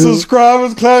 70 on YouTube.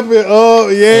 subscribers. Clap it up,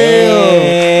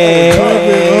 yeah. Clap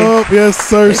it up, yes,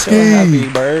 sir. Ski.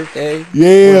 Happy birthday.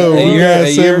 Yeah. A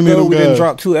year ago, we didn't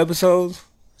drop 2 episodes.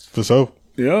 For sure.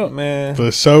 Yeah, man.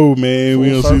 For sure, man.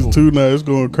 We on season 2 now. It's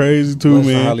going crazy too,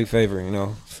 man. Highly favored,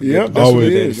 Yeah, that's what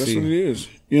it is. That's what it is.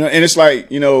 And it's like,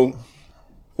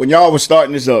 when y'all was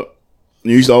starting this up,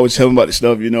 you used to always tell me about the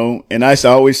stuff, and I used to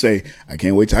always say, I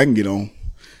can't wait till I can get on.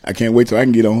 I can't wait till I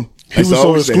can get on. He was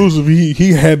so exclusive.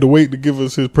 He had to wait to give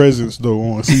us his presence though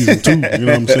on season 2. You know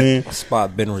what I'm saying?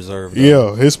 Spot been reserved. Though.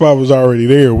 Yeah, his spot was already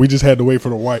there. We just had to wait for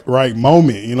the right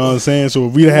moment. You know what I'm saying? So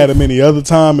if we'd had him any other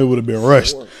time, it would have been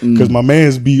rushed. Because my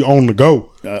man's be on the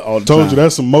go. All the Told time. you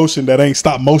that's some motion that ain't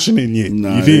stopped motioning yet.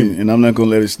 Nah, you feel me? And I'm not gonna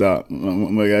let it stop.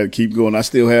 I'm gonna keep going. I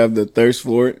still have the thirst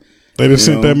for it. They just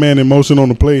sent that man in motion on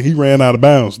the play. He ran out of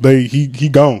bounds. He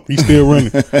gone. He's still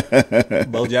running.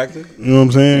 Bo Jackson? You know what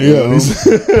I'm saying? Yeah.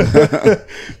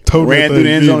 Ran through the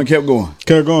end zone and kept going.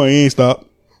 Kept going. He ain't stopped.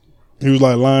 He was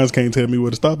like, Lions can't tell me where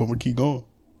to stop. I'm going to keep going.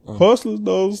 Hustlers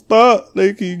don't stop.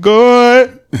 They keep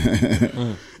going.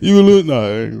 You look. No,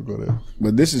 I ain't going to go there.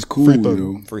 But this is cool, Free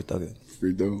though. Free thugging.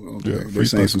 Free throw. Okay. Yeah, They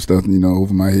saying some stuff,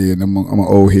 over my head. I'm an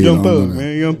old head. Young Thug,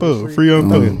 man. Young Thug. Free Young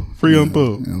Thug. Free Young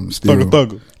Thug.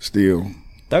 Thugger. Still.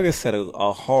 Thugger said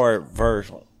a hard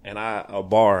verse and a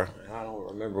bar. And I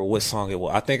don't remember what song it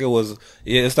was. I think it was,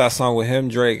 it's that song with him,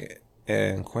 Drake,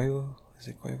 and Quavo. Is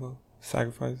it Quavo?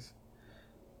 Sacrifice?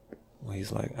 When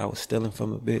he's like, I was stealing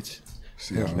from a bitch.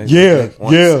 Yeah.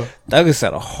 Thugger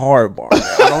said a hard bar.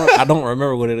 I don't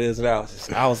remember what it is now.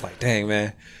 I was like, dang,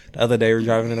 man. The other day we were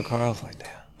driving in the car. I was like, damn,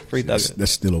 free Thugger.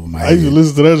 That's still over my head. I used to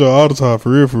listen to that show all the time, for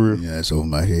real. Yeah, it's over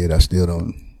my head. I still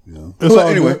don't, It's all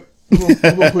anyway. We're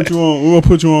gonna put you on. We're gonna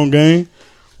put you on game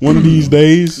one of these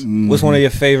days. What's one of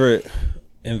your favorite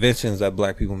inventions that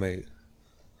black people made?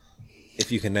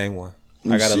 If you can name one.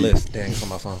 I got a list. Dang, it's on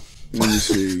my phone. Let me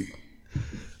see.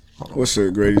 What's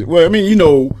the greatest? Well, I mean,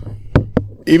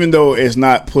 even though it's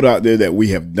not put out there that we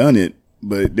have done it,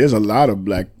 but there's a lot of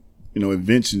black,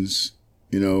 inventions,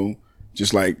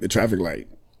 just like the traffic light.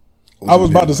 I was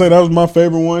about to say that was my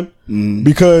favorite one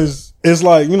because it's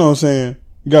like, you know what I'm saying,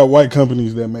 you got white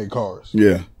companies that make cars.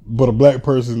 Yeah. But a black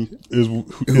person is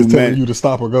telling you to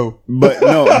stop or go. But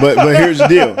no, but here's the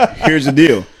deal. Here's the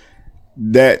deal.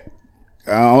 That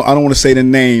I don't want to say the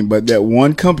name, but that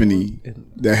one company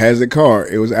that has a car,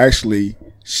 it was actually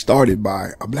started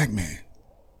by a black man.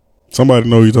 Somebody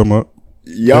know who you're talking about.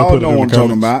 Y'all know what I'm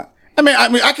talking about. I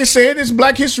mean, I can say it. It's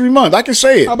Black History Month. I can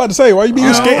say it. I'm about to say, why you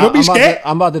being scared? Don't be scared.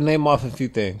 I'm about to name off a few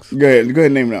things. Go ahead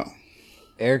and name it out.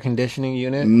 Air conditioning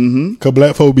unit. Cause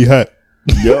black folk be hot.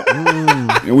 Yep.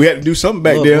 And we had to do something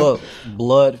back there.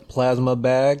 Blood plasma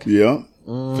bag. Yeah.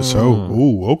 For sure.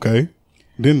 Ooh, okay.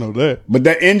 Didn't know that. But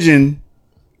that engine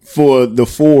for the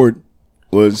Ford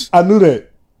was I knew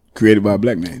that. Created by a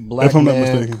black man. Black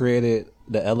man created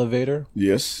the elevator.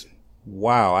 Yes.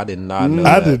 Wow, I did not know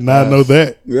that. I did not know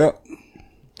that. Yep.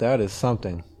 That is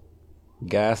something.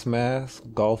 Gas mask,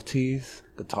 golf tees,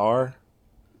 guitar.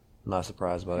 Not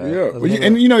surprised by that. Yeah.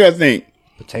 And you gotta think.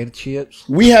 Potato chips.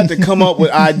 We have to come up with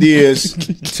ideas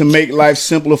to make life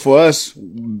simpler for us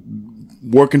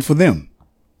working for them.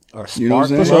 Or spark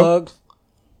plug.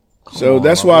 So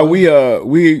that's why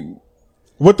we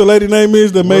what the lady name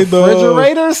is that made the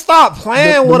refrigerator? Stop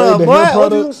playing with her.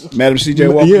 What? Madam C.J.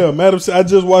 Walker. Yeah, Madam C. I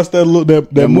just watched that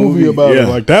movie about it.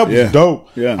 Like that was dope.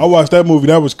 Yeah, I watched that movie.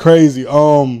 That was crazy.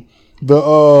 The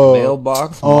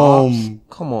mailbox. Mops.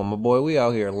 Come on, my boy. We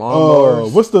out here.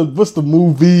 Lawnmowers. What's the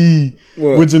movie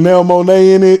with Janelle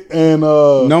Monáe in it and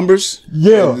Numbers?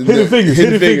 Yeah, Hidden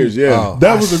Figures. Yeah,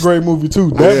 that was a great movie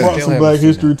too. That brought some black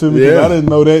history to me. I didn't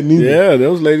know that neither. Yeah,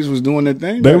 those ladies was doing their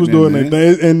thing. They was doing their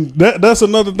thing, and that's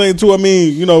another thing too. I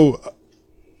mean,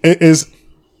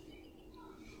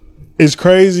 it's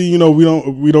crazy.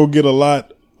 We don't get a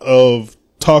lot of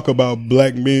talk about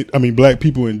black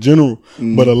people in general,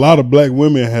 but a lot of black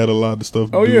women had a lot of stuff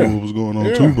to do with what was going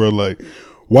on too, bro. Like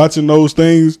watching those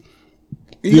things,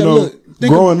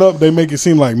 growing up, they make it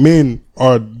seem like men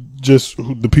are just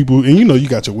the people, and you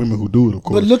got your women who do it, of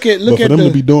course. But look for them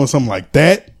to be doing something like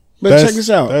that. But check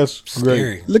this out. That's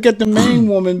scary. Great. Look at the main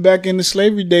woman back in the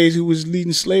slavery days who was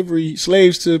leading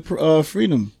slaves to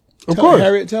freedom. Of course,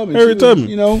 Harriet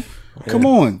Tubman. Come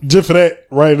on. Just for that,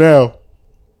 right now.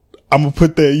 I'm gonna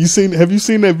put that. Have you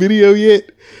seen that video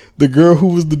yet? The girl who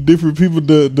was the different people,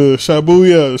 the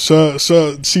Shabuya,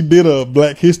 she did a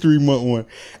Black History Month one,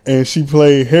 and she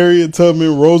played Harriet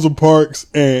Tubman, Rosa Parks,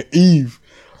 and Eve.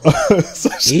 So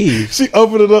she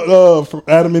opened it up from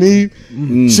Adam and Eve.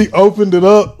 Mm-hmm. She opened it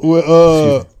up with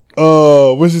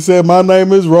when she said, "My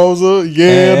name is Rosa."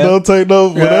 Yeah, don't take no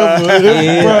whatever.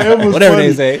 It was whatever funny.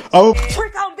 They say.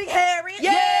 Trick on Big Harriet.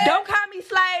 Yeah. Don't call me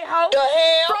slave hoe. The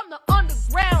hell? From the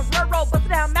underground railroad, bust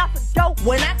down mouth and dope.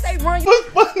 When I say run,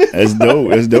 That's dope.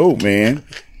 That's dope, man.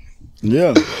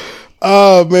 Yeah.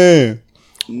 Oh man.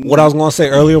 What I was gonna say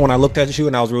earlier when I looked at you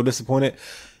and I was real disappointed.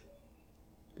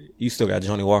 You still got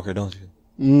Johnny Walker, don't you?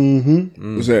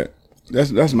 Mm-hmm. What's that?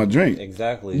 That's my drink.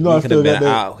 Exactly. I could have been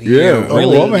out here.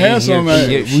 Really, I'm gonna have some.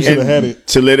 We should have had it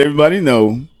to let everybody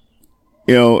know.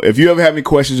 You know, if you ever have any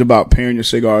questions about pairing your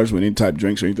cigars with any type of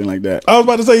drinks or anything like that. I was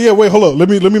about to say, yeah, wait, hold up. Let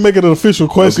me make it an official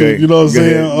question. Okay. You know what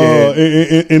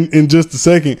I'm saying? In just a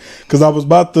second. Cause I was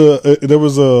about to, there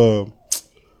was a,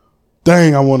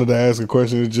 dang, I wanted to ask a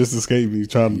question. It just escaped me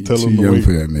trying to tell him the way.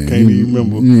 For that, man. Can't even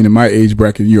remember. In my age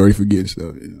bracket, you already forget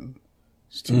stuff.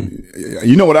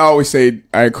 You know what I always say?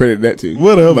 I credit that to.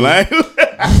 Whatever. But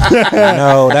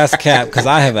No, that's cap because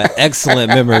I have an excellent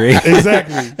memory.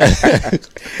 Exactly.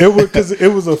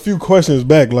 It was a few questions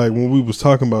back, like when we was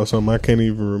talking about something. I can't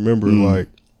even remember like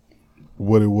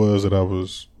what it was that I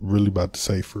was really about to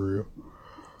say for real.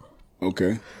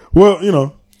 Okay. Well, you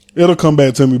know, it'll come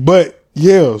back to me. But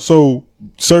yeah, so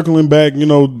circling back, you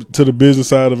know, to the business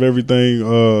side of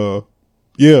everything.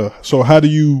 Yeah. So how do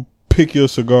you pick your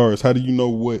cigars? How do you know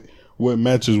what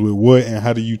matches with what, and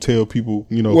how do you tell people,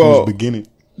 you know, who's beginning?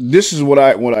 This is what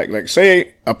I like.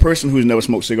 Say a person who's never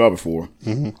smoked cigar before,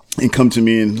 and come to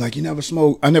me and like, you never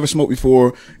smoked. I never smoked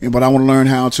before, but I want to learn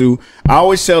how to. I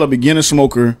always tell a beginner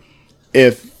smoker,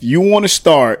 if you want to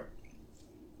start,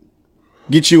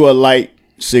 get you a light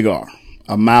cigar,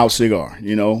 a mild cigar.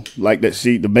 You know, like that.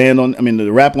 See,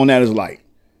 the wrap on that is light.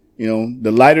 You know,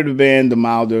 the lighter the band, the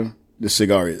milder the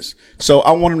cigar is. So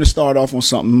I want them to start off on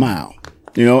something mild.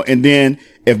 You know, and then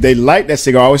if they like that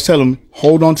cigar, I always tell them,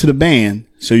 hold on to the band.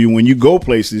 So when you go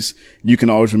places, you can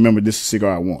always remember this is the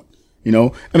cigar I want. You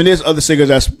know, I mean, there's other cigars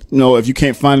that's, you know, if you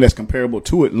can't find that's comparable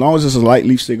to it, as long as it's a light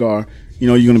leaf cigar, you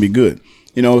know, you're going to be good.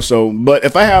 You know, so, but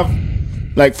if I have,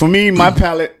 like for me, my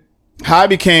palate, how I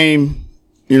became,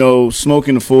 you know,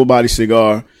 smoking a full body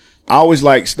cigar, I always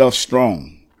like stuff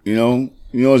strong, you know,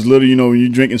 it's little, you know, when you're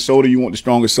drinking soda, you want the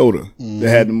strongest soda that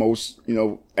had the most, you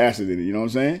know, acid in it. You know what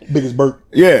I'm saying? Biggest burp.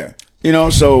 Yeah. You know,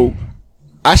 so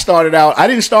I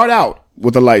didn't start out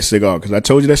with a light cigar because I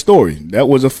told you that story. That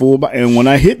was a full body. And when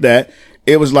I hit that,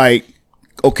 it was like,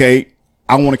 okay,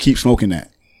 I want to keep smoking that.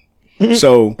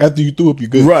 So after you threw up, you're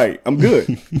good. Right. I'm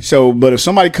good. So, but if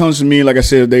somebody comes to me, like I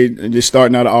said, they just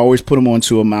starting out, I always put them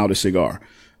onto a milder cigar.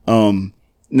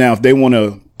 Now, if they want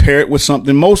to pair it with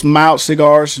something, most mild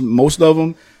cigars, most of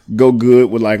them go good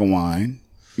with like a wine,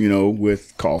 you know,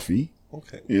 with coffee.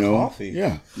 Okay. You know, coffee.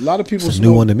 Yeah. A lot of people it's a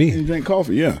new one to me. And drink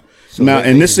coffee. Yeah. So now,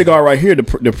 and this cigar right here,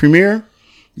 the Premier,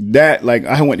 that like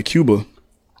I went to Cuba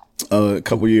a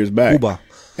couple years back. Cuba.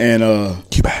 And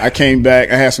I came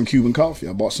back. I had some Cuban coffee.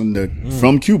 I bought some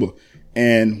from Cuba.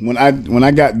 And when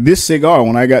I got this cigar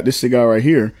right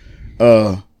here,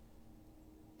 I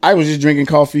was just drinking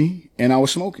coffee and I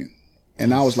was smoking.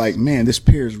 And I was like, man, this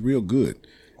pairs real good.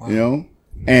 Wow. You know?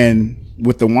 And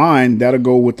with the wine, that'll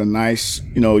go with a nice,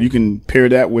 you know, you can pair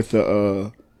that with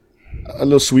a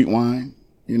little sweet wine,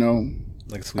 you know,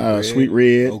 like sweet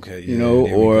red. Okay, yeah, you know,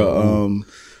 or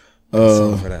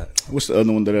for that. What's the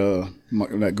other one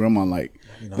that grandma like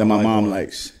that my mom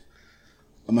likes?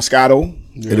 A Moscato.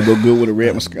 Yeah. It'll go good with a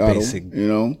red Moscato. Basic you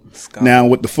know. Moscato. Now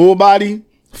with the full body,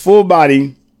 for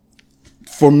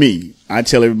me, I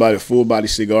tell everybody a full body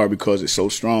cigar because it's so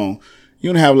strong.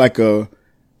 You don't have like a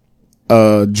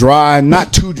dry,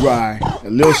 not too dry, a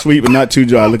little sweet, but not too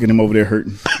dry. Look at him over there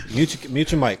hurting.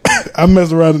 Mute your mic. I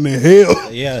messed around in the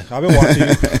hell. Yeah, I've been watching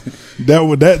you.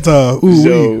 that time.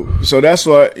 Ooh, so that's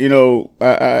what, you know,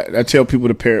 I tell people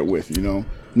to pair it with, you know.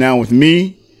 Now with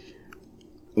me,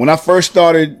 when I first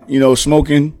started, you know,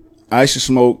 smoking, I used to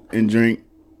smoke and drink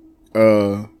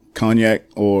cognac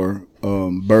or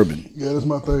bourbon. Yeah, that's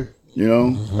my thing. You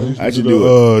know, I should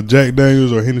do Jack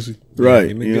Daniels or Hennessy.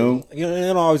 Right. Yeah, you know, it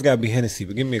don't always gotta be Hennessy,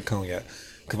 but give me a cognac.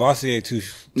 Cavassier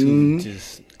just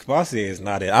Cavassier is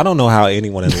not it. I don't know how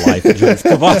anyone in life drinks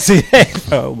Cavassier,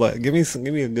 bro, but give me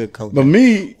a good cognac. But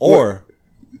me, or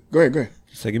go ahead.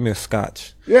 So give me a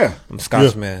Scotch. Yeah, I'm a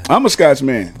Scotch man. I'm a Scotch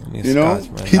man. You know,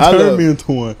 he turned me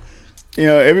into one. You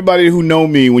know, everybody who know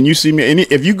me, when you see me,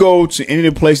 if you go to any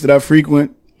of the places that I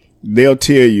frequent, they'll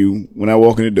tell you when I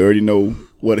walk in the door, already know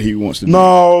what he wants to do.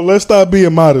 No, let's stop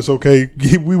being modest, okay?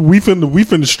 We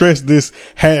finna stress this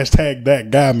hashtag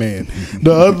that guy man.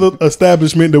 The other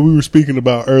establishment that we were speaking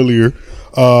about earlier, with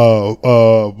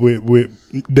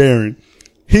Darren,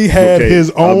 he had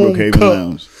his own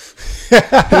cup.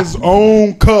 His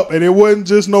own cup, and it wasn't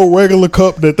just no regular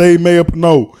cup that they may have.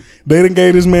 No, they done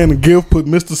gave this man a gift, put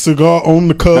Mr. Cigar on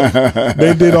the cup.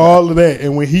 They did all of that,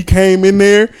 and when he came in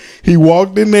there, he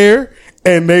walked in there,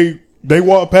 and they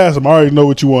walked past him. I already know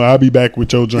what you want. I'll be back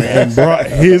with your drink, and brought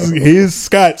his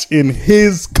Scotch in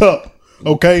his cup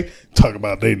Okay, talk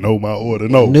about they know my order.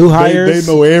 No, New hires,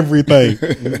 they know everything.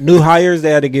 New hires,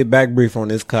 they had to get back brief on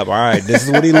this cup. All right, this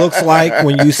is what he looks like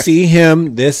when you see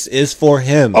him. This is for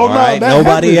him. Oh, all right,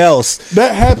 nobody happened. else.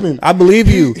 That happened. I believe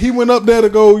you. He went up there to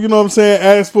go, you know what I'm saying,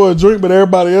 ask for a drink, but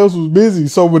everybody else was busy.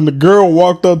 So when the girl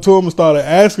walked up to him and started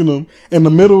asking him, in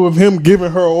the middle of him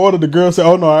giving her an order, the girl said,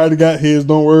 "Oh no, I already got his.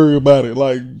 Don't worry about it."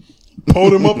 Like,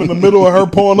 pulled him up in the middle of her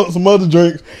pouring up some other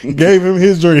drinks, gave him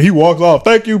his drink. He walks off.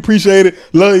 "Thank you, appreciate it,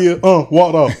 love you."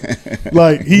 Walked off.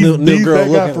 Like he's that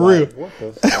guy for real.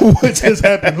 What just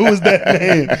happened? Who is that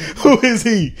man? Who is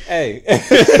he? Hey,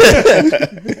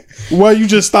 Why you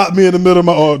just stopped me in the middle of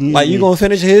my order? like you gonna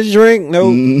finish his drink? No.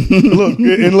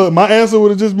 Look, my answer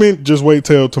would have just been, just wait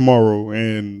till tomorrow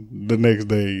and the next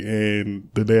day and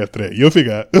the day after that. You'll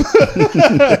figure out.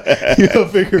 You'll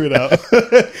figure it out.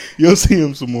 You'll see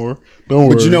him some more. Don't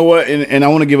worry. But you know what? And I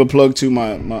want to give a plug to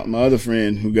my other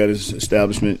friend who got his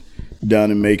establishment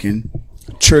down in Macon,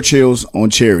 Churchill's on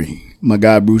Cherry. My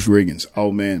guy Bruce Riggins.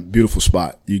 Oh man, beautiful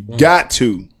spot. You got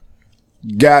to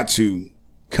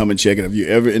come and check it out. If you're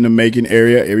ever in the Macon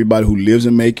area, everybody who lives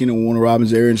in Macon and Warner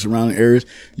Robins area and surrounding areas,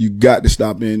 you got to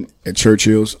stop in at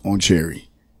Churchill's on Cherry.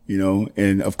 You know,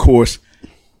 and of course,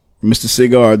 Mr.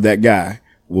 Cigar, that guy,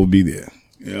 will be there.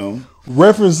 You know,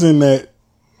 referencing that,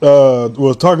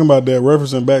 talking about that,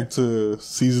 referencing back to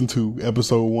season 2,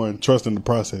 episode 1, trust in the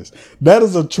process. That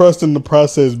is a trust in the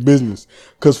process business.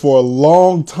 Cause for a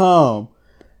long time,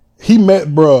 he met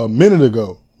bruh a minute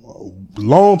ago, a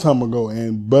long time ago,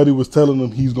 and buddy was telling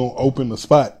him he's going to open a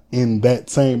spot in that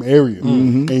same area.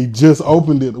 And he just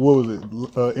opened it, what was it,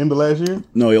 end of last year?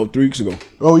 no, 3 weeks ago.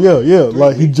 Oh yeah.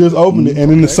 Like he just opened it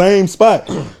and in the same spot.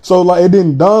 So like it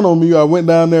didn't dawn on me. I went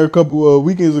down there a couple of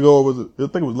weekends ago. Or was it? I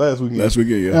think it was last weekend. Last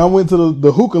weekend, yeah. And I went to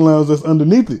the hookah lounge that's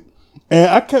underneath it. And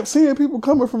I kept seeing people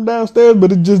coming from downstairs,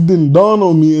 but it just didn't dawn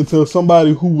on me until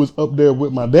somebody who was up there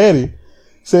with my daddy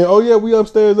said, "Oh yeah, we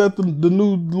upstairs at the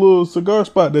new little cigar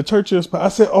spot, that Churchill spot." I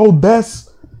said, "Oh, that's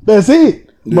it."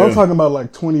 But I'm talking about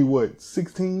like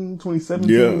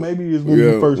 2017 maybe is when we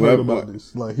first heard about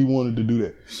this. Like he wanted to do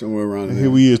that. Somewhere around And there.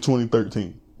 here we is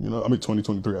 2013. You know, I mean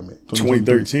 2023 I meant.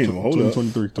 2013. Well, hold up.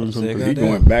 2023. He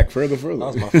going back further. That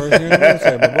was my first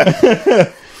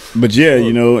year. But yeah,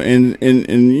 you know, and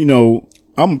you know,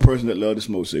 I'm a person that love to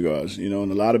smoke cigars, you know,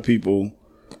 and a lot of people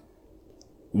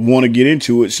want to get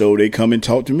into it, so they come and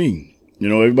talk to me. You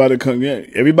know,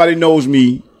 everybody knows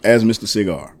me as Mr.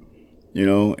 Cigar, you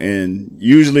know, and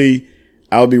usually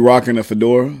I'll be rocking a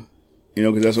fedora, you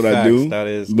know, because that's what I do. That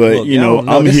is, but look, you know,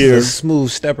 I'm this here. is a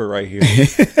smooth stepper right here.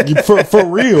 for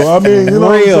real. I mean, you know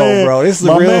what I'm saying? Bro. This is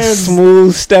My a real man's-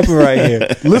 smooth stepper right here.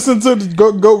 Listen to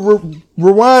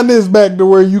rewind this back to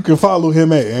where you can follow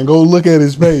him at and go look at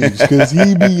his page because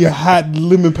he be a hot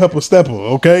lemon pepper stepper.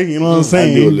 Okay, you know what I'm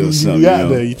saying? I do a little something, He out you know.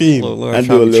 there. You feel me? Look, I I'm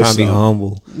do a little trying to be something.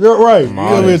 humble. You're right. You know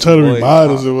what I mean? Trying to boy.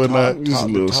 remind us and whatnot. Just a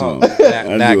little Talk. something.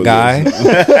 I That do a guy.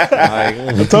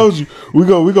 I told you we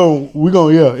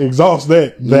gonna exhaust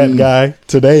that guy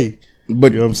today.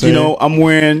 But You know what I'm saying? I'm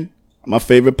wearing my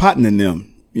favorite partner in them.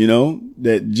 You know,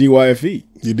 that GYFE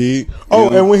You did. Oh,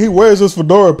 and when he wears his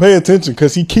fedora, pay attention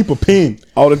because he keep a pin.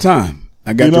 all the time.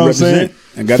 I got You know to what I'm saying?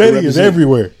 represent. I got to Fetty represent. is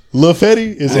everywhere. Lil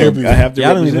Fetty is everywhere. I have to. Y'all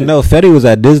don't represent. even know Fetty was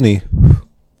at Disney.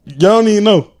 Y'all don't even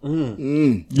know.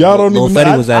 Y'all don't Lil even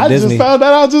Fetty know. was at I Disney. just found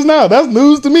that out just now. That's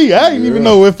news to me. I didn't even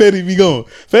know where Fetty be going.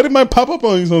 Fetty might pop up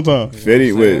on you sometime.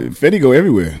 Fetty go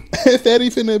everywhere. Fetty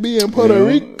finna be in Puerto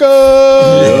Rico.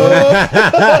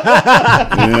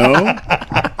 You know,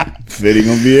 Fetty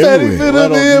gonna be Fetty everywhere.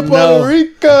 finna be in Puerto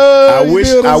Rico. I You wish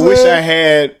know what I'm I wish I saying?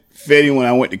 had Fetty when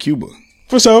I went to Cuba.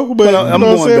 For sure, but I'm you know what I'm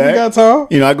going saying? back. We got time.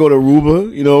 You know, I go to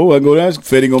Aruba. You know, I go there.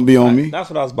 Fetty gonna be on me. That's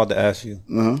what I was about to ask you.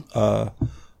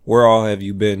 Where all have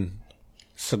you been,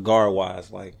 cigar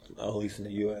wise? Like at least in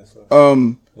the U.S.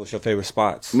 What's your favorite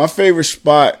spots? My favorite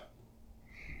spot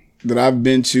that I've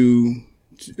been to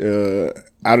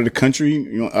out of the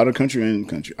country, out of country and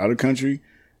country, out of country,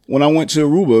 when I went to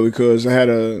Aruba, because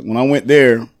when I went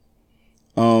there,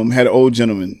 had an old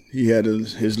gentleman. He had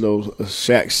his little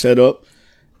shack set up,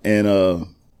 and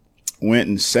went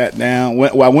and sat down.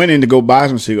 I went in to go buy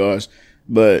some cigars,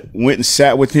 but went and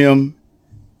sat with him,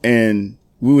 and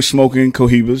we were smoking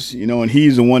Cohibas, and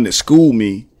he's the one that schooled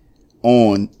me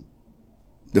on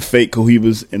the fake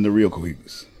Cohibas and the real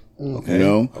Cohibas. Okay.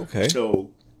 Okay. So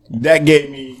that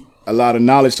gave me a lot of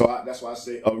knowledge. So that's why I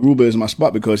say Aruba is my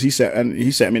spot, because he sat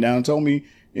me down and told me,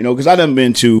 because I done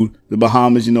been to the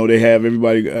Bahamas. They have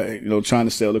everybody, trying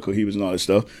to sell the Cohibas and all that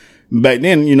stuff. Back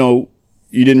then, you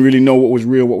didn't really know what was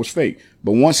real, what was fake.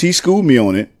 But once he schooled me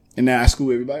on it, and now I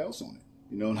school everybody else on it.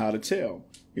 you know, and how to tell.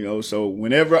 You know, so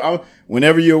whenever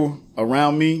you're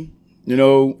around me, you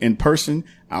know, in person,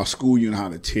 I'll school you on how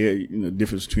to tell, you know, the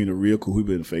difference between a real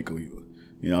Cohiba and a fake Cohiba.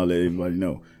 You know, I'll let everybody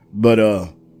know. But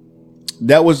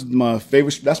that was my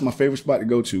favorite. That's my favorite spot to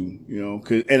go to. You know,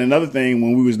 and another thing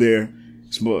when we was there,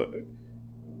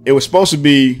 it was supposed to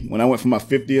be when I went for my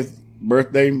 50th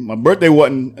birthday. My birthday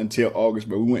wasn't until August,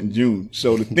 but we went in June.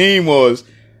 So the theme was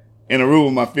in a room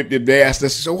with my 50th. They asked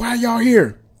us, "So why are y'all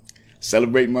here?"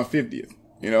 Celebrating my 50th.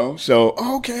 You know, so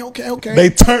okay. They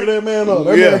turned that man up.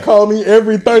 That man called me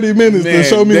every 30 minutes to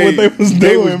show me what they was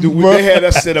doing. They had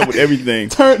us set up with everything.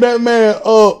 Turned that man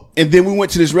up. And then we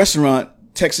went to this restaurant,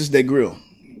 Texas Day Grill,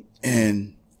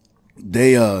 and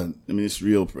they, it's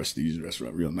real prestigious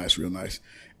restaurant, real nice.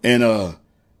 And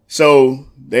so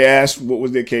they asked what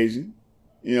was the occasion,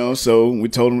 you know. So we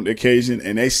told them the occasion,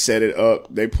 and they set it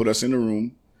up. They put us in the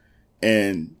room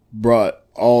and brought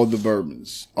all the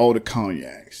bourbons, all the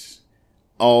cognacs,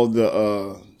 all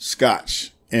the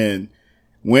scotch, and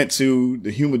went to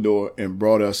the humidor and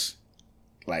brought us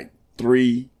like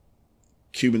 3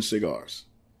 Cuban cigars.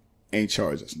 Ain't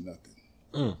charged us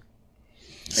nothing.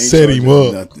 Set him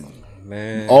up. Nothing.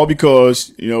 Man. All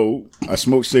because, you know, I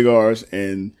smoked cigars,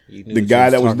 and the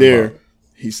guy that was there,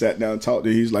 he sat down and talked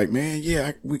to me. He's like, "Man,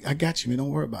 yeah, I got you, man.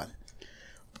 Don't worry about it."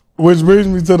 Which brings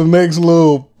me to the next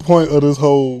little point of this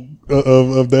whole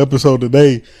of the episode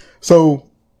today. So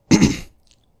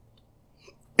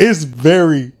it's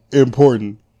very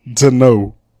important to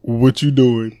know what you're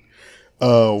doing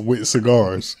with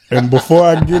cigars. And before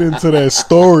I get into that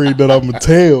story that I'm gonna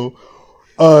tell,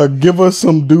 give us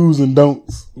some do's and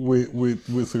don'ts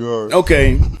with cigars.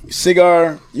 Okay,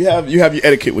 cigar. You have your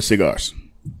etiquette with cigars.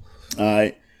 All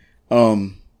right.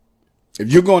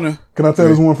 If you're gonna, can I tell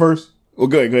this one first? Well,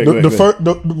 go ahead.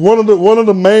 One of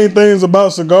the main things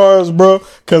about cigars, bro,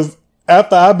 because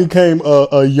after I became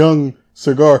a young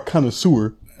cigar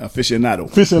connoisseur,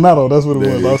 aficionado, that's what it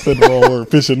was. I said the wrong word,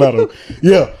 aficionado.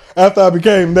 Yeah, after I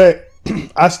became that,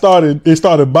 it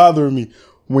started bothering me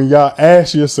when y'all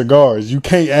ash your cigars. You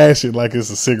can't ash it like it's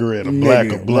a cigarette, a black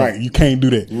or blank. Right. You can't do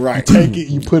that. Right. You take it,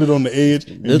 you put it on the edge,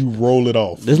 and you roll it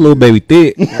off. This little baby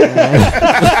thick. You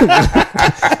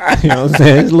know what I'm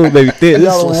saying? This little baby thick.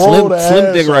 This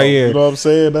slim thick right here. You know what I'm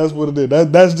saying? That's what it is.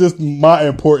 That's just my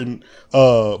important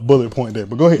bullet point there.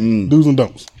 But go ahead. Do's and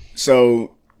don'ts.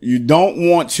 So you don't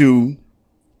want to,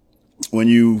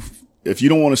 if you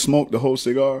don't want to smoke the whole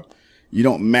cigar, you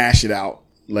don't mash it out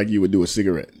like you would do a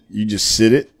cigarette. You just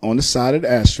sit it on the side of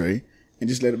the ashtray and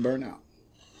just let it burn out.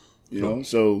 You know,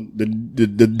 so the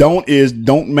don't is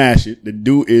don't mash it. The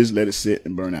do is let it sit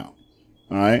and burn out.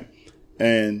 All right.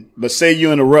 But say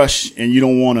you're in a rush and you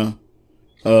don't want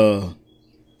to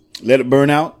let it burn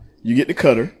out, you get the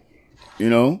cutter, you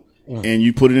know, and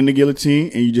you put it in the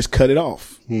guillotine and you just cut it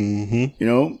off, you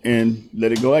know, and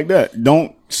let it go like that.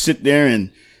 Don't sit there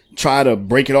and try to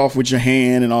break it off with your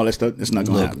hand and all that stuff. It's not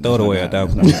going to happen. Throw it away at that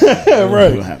point.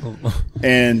 Right.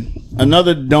 And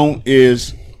another don't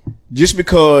is just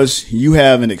because you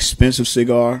have an expensive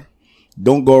cigar,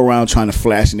 don't go around trying to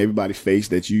flash in everybody's face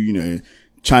that you know,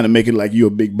 trying to make it like you're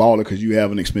a big baller because you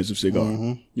have an expensive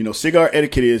cigar. You know, cigar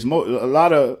etiquette is a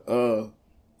lot of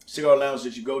cigar lounges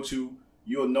that you go to,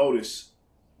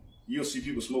 you'll see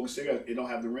people smoking cigars. It don't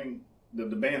have the ring, the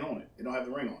band on it. It don't have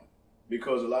the ring on it.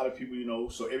 Because a lot of people, you know,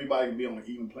 so everybody can be on an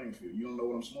even playing field. You don't know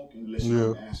what I'm smoking unless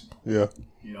you're asking. Yeah.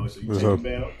 You know, so you take the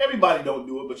band off. Everybody don't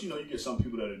do it, but you know, you get some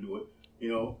people that'll do it.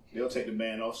 You know, they'll take the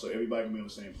band off so everybody can be on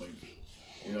the same playing field.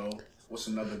 You know, what's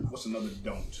another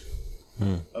don't?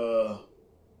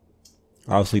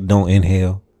 Obviously, don't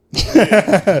inhale. For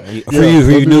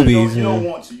you newbies, you don't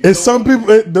want to. It's some people,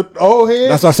 the old heads.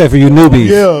 That's what I said for you newbies.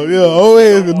 Yeah,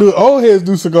 old heads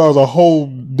do cigars a whole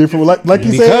different, like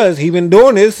you said. Because he been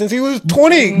doing this since he was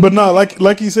 20. But no,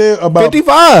 like he said about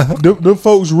 55. Them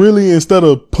folks really, instead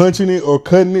of punching it or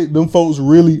cutting it, them folks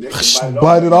really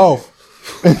bite it off.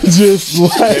 And just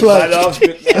like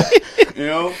you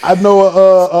know, I know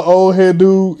a old head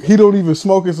dude. He don't even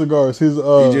smoke his cigars.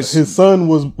 His son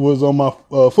was on my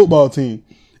football team,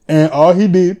 and all he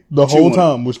did the whole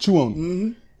time was chew on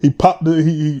it. He popped it,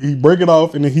 he break it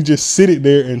off, and then he just sit it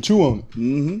there and chew on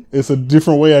it. It's a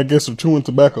different way, I guess, of chewing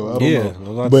tobacco. I don't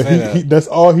know, but that's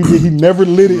all he did. He never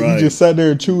lit it. He just sat there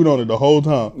and chewed on it the whole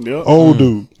time. Yep. Old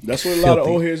dude. That's what a lot of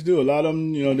old heads do. A lot of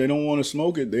them, you know, they don't want to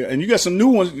smoke it. And you got some new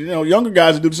ones, you know, younger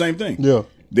guys that do the same thing. Yeah.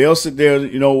 They'll sit there,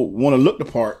 you know, want to look the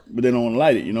part, but they don't want to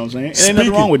light it. You know what I'm saying? It ain't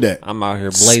nothing wrong with that. I'm out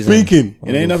here blazing.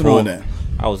 It ain't nothing wrong with that.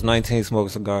 I was 19 smoking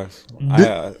cigars.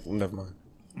 Never mind.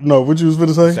 No, what you was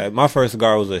going to say? My first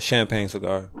cigar was a champagne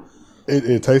cigar.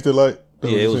 It tasted like?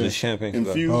 Yeah, it was a champagne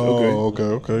cigar. Infused.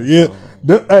 Okay. Yeah.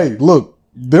 Hey, look,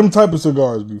 them type of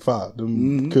cigars be fire.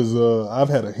 Because I've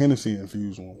had a Hennessy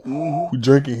infused one. We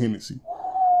drinking Hennessy.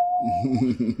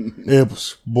 It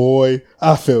was, boy,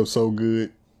 I felt so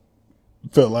good.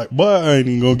 Felt like, boy, I ain't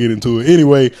even gonna get into it.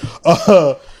 Anyway,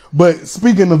 but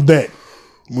speaking of that,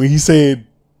 when he said,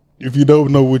 if you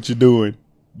don't know what you're doing,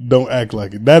 don't act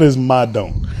like it. That is my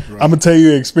don't. Right. I'm gonna tell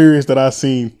you an experience that I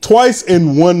seen twice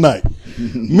in one night.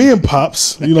 Me and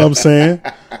Pops, you know what I'm saying?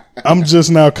 I'm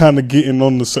just now kind of getting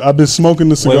on I've been smoking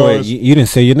the cigars. Wait, you didn't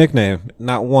say your nickname,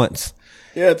 not once.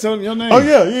 Yeah, tell me your name. Oh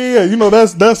yeah. You know,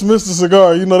 that's Mr.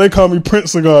 Cigar. You know, they call me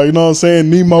Prince Cigar. You know what I'm saying?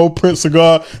 Nemo, Prince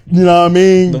Cigar. You know what I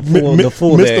mean? The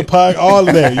full Mr. Pike, all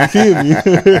of that. You feel me?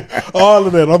 All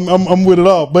of that. I'm with it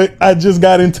all. But I just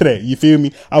got into that. You feel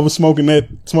me? I was smoking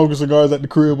cigars at the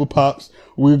crib with Pops.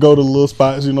 We'd go to little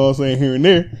spots, you know what I'm saying, here and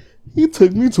there. He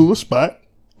took me to a spot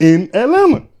in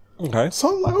Atlanta. Okay.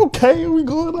 So I'm like, okay, we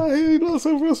going out here, you know what I'm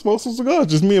saying? We'll smoke some cigars,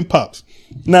 just me and Pops.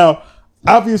 Now,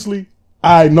 obviously,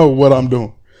 I know what I'm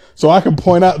doing. So I can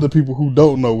point out to people who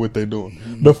don't know what they're doing.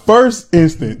 The first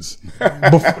instance,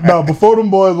 before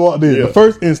them boys walked in, the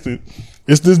first instance,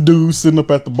 it's this dude sitting up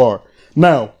at the bar.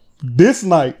 Now, this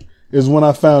night is when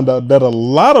I found out that a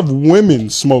lot of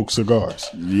women smoke cigars.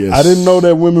 Yes. I didn't know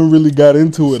that women really got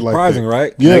into it like that. Surprising,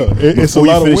 right? Yeah. It's a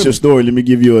lot of women. Before you finish your story, let me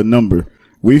give you a number.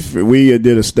 We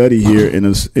did a study here in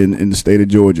the state of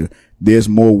Georgia. There's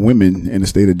more women in the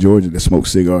state of Georgia that smoke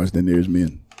cigars than there's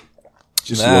men.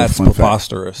 Just that's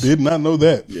preposterous. Did not know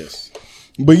that. Yes.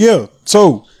 But yeah,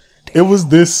 so it was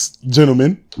this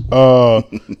gentleman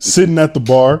sitting at the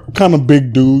bar, kind of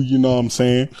big dude, you know what I'm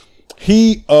saying?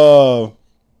 He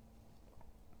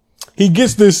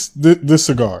gets this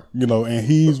cigar, you know, and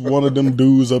he's one of them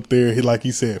dudes up there. He, like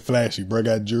he said, flashy. Bro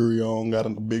got jewelry on, got a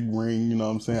big ring, you know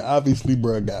what I'm saying? Obviously,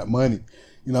 bro got money,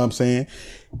 you know what I'm saying?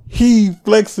 He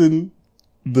flexing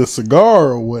the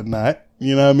cigar or whatnot,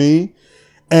 you know what I mean?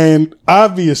 And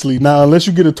obviously, now, unless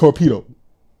you get a torpedo,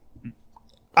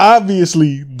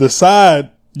 obviously the side,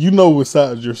 you know what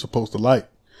sides you're supposed to like.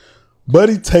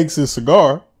 Buddy takes his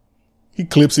cigar, he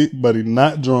clips it, but he's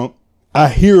not drunk. I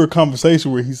hear a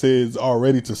conversation where he says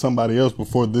already to somebody else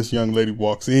before this young lady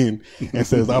walks in and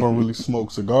says, I don't really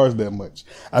smoke cigars that much.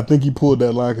 I think he pulled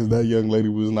that line because that young lady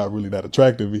was not really that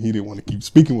attractive and he didn't want to keep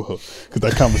speaking with her because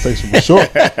that conversation was short.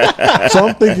 So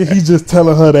I'm thinking he's just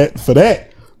telling her that for that.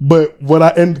 But what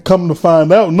I come to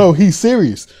find out, no, he's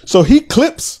serious. So he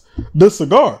clips the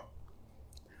cigar,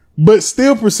 but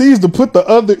still proceeds to put the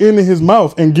other end in his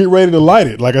mouth and get ready to light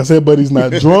it. Like I said, but he's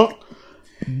not drunk.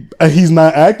 He's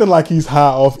not acting like he's high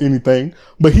off anything,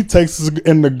 but he takes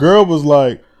and the girl was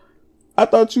like, I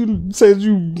thought you said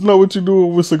you know what you're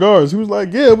doing with cigars. He was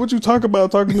like, yeah, what you talk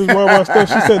about talking this rah-rah stuff?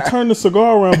 She said, turn the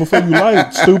cigar around before you light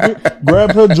it, stupid.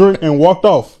 Grabbed her drink and walked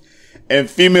off. And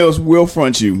females will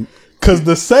front you. Cause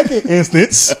the second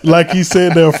instance, like he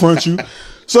said, they'll front you.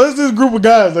 So it's this group of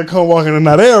guys that come walking in.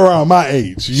 Now they're around my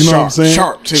age. You know what I'm saying?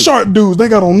 Sharp too. Sharp dudes. They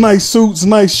got on nice suits,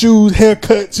 nice shoes,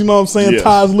 haircuts. You know what I'm saying? Yes.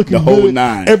 Ties looking the whole good.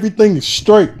 Nine. Everything is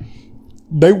straight.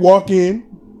 They walk in.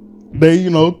 They, you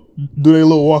know, do their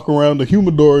little walk around. The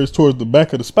humidor is towards the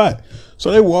back of the spot.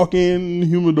 So they walk in the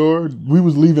humidor. We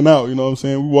was leaving out. You know what I'm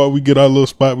saying? We get our little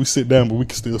spot. We sit down, but we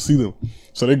can still see them.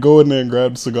 So they go in there and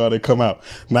grab the cigar. They come out.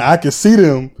 Now I can see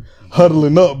them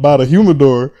huddling up by the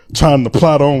humidor, trying to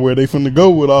plot on where they finna go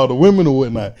with all the women or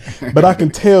whatnot. But I can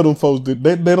tell them folks that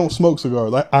they don't smoke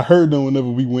cigars. I heard them whenever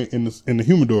we went in the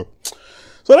humidor.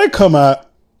 So they come out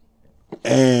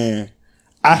and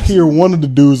I hear one of the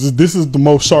dudes, this is the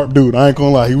most sharp dude. I ain't gonna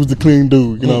lie. He was the clean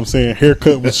dude. You know what I'm saying?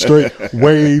 Haircut was straight,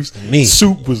 waves.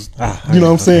 Suit was, you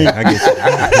know what I'm saying? I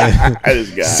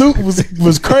get you. Suit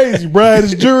was crazy, bro.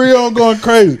 His jewelry on going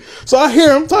crazy. So I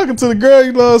hear him talking to the girl,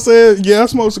 you know what I'm saying? Yeah, I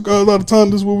smoke cigars all the time.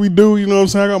 This is what we do. You know what I'm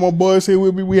saying? I got my boys here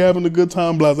with me. We having a good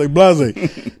time, blase.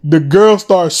 The girl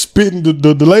starts spitting,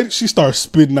 the lady, she starts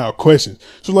spitting out questions.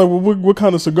 She was like, well, what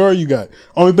kind of cigar you got?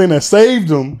 Only thing that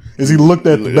saved him is he looked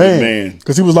at the band.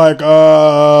 Cause he was like,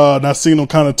 and I seen him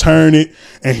kind of turn it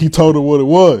and he told her what it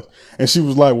was. And she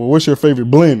was like, well, what's your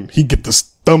favorite blend? He get the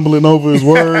stumbling over his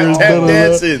words.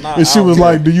 And she was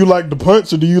like, do you like the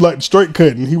punch or do you like the straight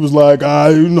cut? And he was like,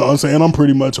 you know what I'm saying? I'm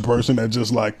pretty much a person that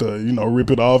just like to, you know,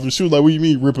 rip it off. And she was like, what do you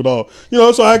mean rip it off? You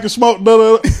know, so I can smoke.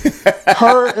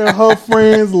 Her and her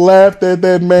friends laughed at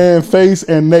that man's face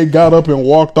and they got up and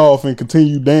walked off and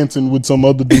continued dancing with some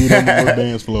other dude on the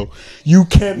dance floor. You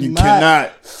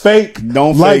cannot fake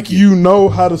like you know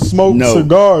how to smoke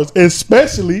cigars,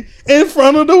 especially in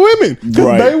front of the women.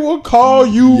 Because they will call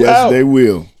you out. Yes, they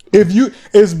will.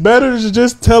 it's better to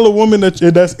just tell a woman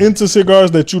that's into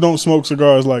cigars that you don't smoke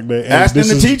cigars like that. And ask them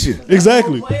to teach you.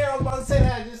 Exactly. I was about to say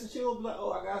that just so she'll be like,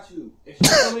 "Oh, I got you." If she's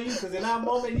telling you, because in that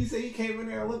moment you say he came in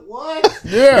there and look, what?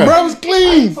 Yeah, bro, was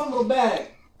clean. Some of the bag.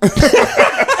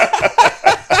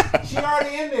 She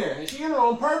already in there, and she in there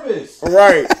on purpose.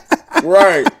 Right.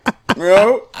 You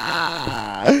know,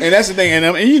 and that's the thing.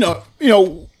 And you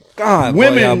know, God,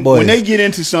 women when they get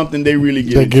into something, they really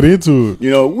get into it. You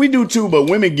know, we do too, but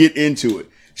women get into it,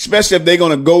 especially if they're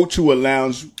gonna go to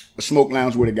a smoke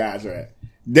lounge where the guys are at.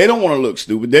 They don't want to look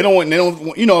stupid. They don't want.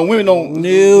 You know, women don't.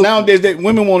 Nope. Nowadays,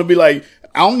 women want to be like,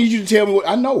 I don't need you to tell me what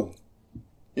I know.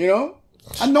 You know,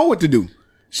 I know what to do.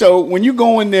 So when you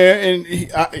go in there and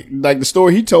like the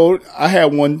story he told, I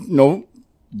had one,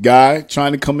 guy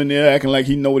trying to come in there acting like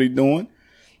he know what he's doing.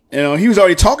 And he was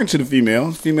already talking to the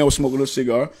female. The female was smoking a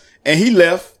cigar, and he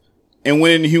left and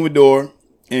went in the humidor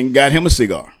and got him a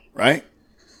cigar, right?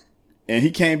 And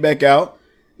he came back out.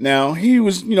 Now he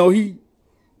was, he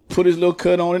put his little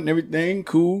cut on it and everything,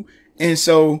 cool. And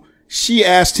so she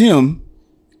asked him,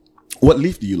 "What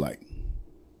leaf do you like?"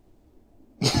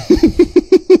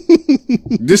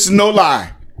 This is no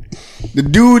lie. The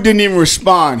dude didn't even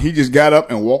respond. He just got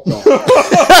up and walked off.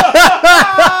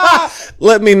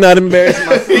 Let me not embarrass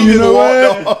myself. He just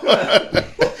walked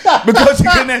off. Because he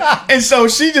couldn't. And so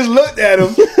she just looked at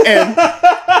him, and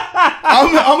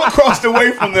I'm across the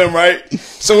way from them, right?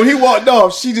 So when he walked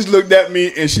off, she just looked at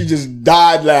me and she just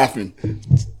died laughing.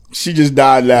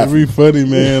 Very funny,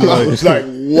 man. Like, I was like,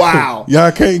 wow.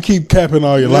 Y'all can't keep capping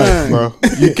all your life, bro.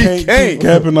 You can't keep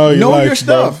capping all your life, know your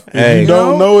stuff. Bro. If you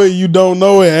don't know it, you don't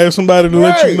know it. Ask somebody to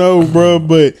let you know, bro.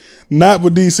 But not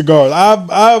with these cigars.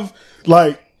 I've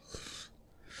like,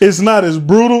 it's not as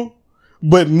brutal,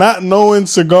 but not knowing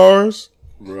cigars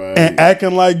and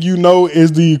acting like you know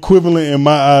is the equivalent in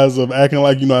my eyes of acting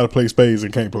like you know how to play spades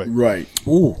and can't play. Right.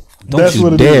 Ooh. That's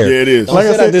what it is. Yeah, it is. Like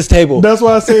I said, at this table. That's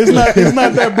why I say it's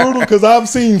not that brutal, because I've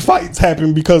seen fights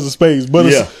happen because of spades.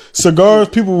 But cigars,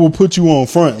 people will put you on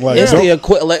front. Like,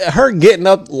 like her getting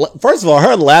up. First of all,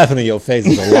 her laughing in your face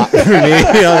is a lot for me.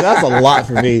 That's a lot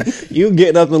for me. You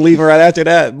getting up and leaving right after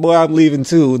that, boy, I'm leaving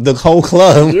too. The whole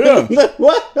club. Yeah.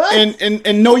 What?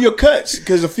 And know your cuts,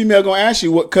 because a female gonna ask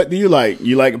you, what cut do you like?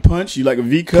 You like a punch? You like a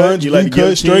V cut? You like a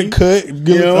cut, straight cut?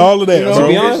 All of that. To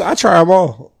be honest, I try them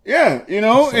all. Yeah,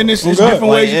 and it's different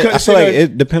ways you cut. I feel like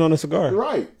it depends on the cigar,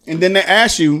 right? And then they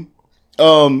ask you,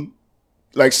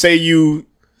 like, say you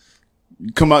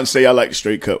come out and say, "I like the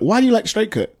straight cut." Why do you like the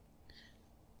straight cut?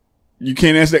 You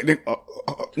can't answer that.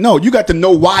 No, you got to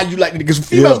know why you like it, because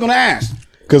female's gonna ask.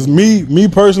 Because me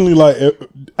personally, like,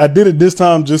 I did it this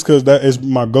time just because that is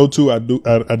my go-to. I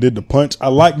did the punch. I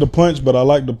like the punch, but I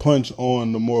like the punch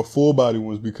on the more full body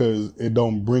ones because it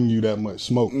don't bring you that much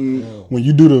smoke. When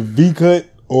you do the V cut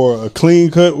or a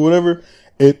clean cut, whatever,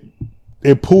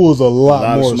 it pulls a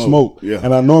lot more smoke. Yeah.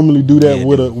 And I normally do that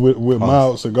with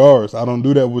mild cigars. I don't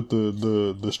do that with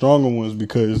the stronger ones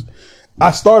because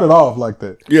I started off like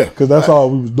that. Yeah. Because that's all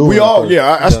we was doing.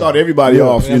 I started everybody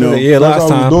off, Yeah, that's last all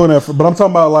time. we was doing that for. But I'm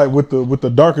talking about like with the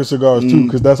darker cigars too,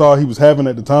 because that's all he was having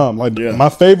at the time. Like my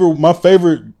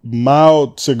favorite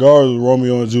mild cigars is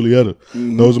Romeo and Julieta.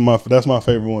 That's my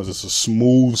favorite ones. It's a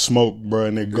smooth smoke, bro,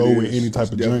 and they go with any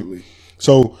type of drink.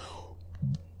 So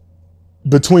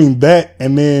between that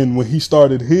and then when he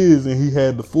started his and he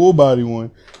had the full body one,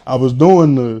 I was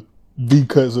doing the V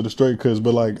cuts or the straight cuts,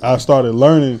 but like I started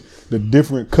learning the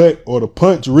different cut or the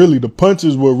punch. Really, the punch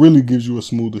is what really gives you a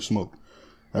smoother smoke.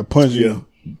 That punch,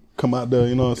 come out there,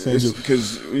 you know what I'm saying?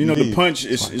 Because the punch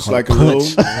is like a little.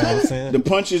 The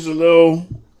punch is a little,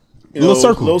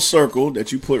 little circle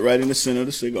that you put right in the center of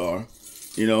the cigar.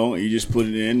 You just put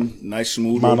it in, nice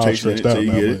smooth rotation until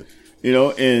you get it.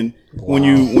 And when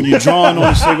you drawing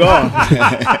on a cigar,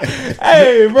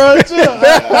 hey, bro, chill.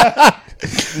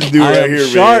 This dude right here,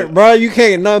 sharp, man. bro. You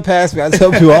can't none pass me. I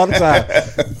tell you all the time.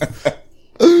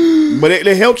 But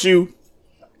it helps you.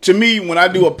 To me, when I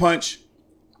do a punch,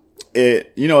 a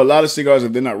lot of cigars,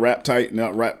 if they're not wrapped tight,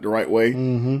 not wrapped the right way,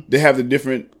 they have the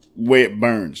different way it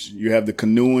burns. You have the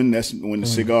canoeing. That's when the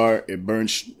cigar, it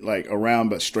burns like around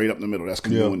but straight up the middle. That's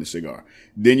canoeing the cigar.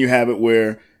 Then you have it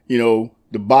where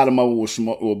the bottom of it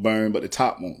will burn, but the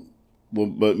top won't.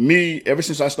 But me, ever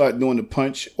since I started doing the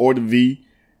punch or the V,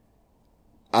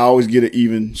 I always get an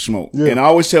even smoke. Yeah. And I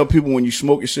always tell people, when you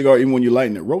smoke your cigar, even when you're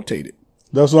lighting it, rotate it.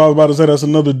 That's what I was about to say. That's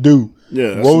another do.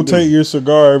 Yeah, rotate your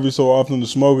cigar every so often to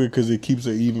smoke it because it keeps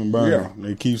it even burn. Yeah.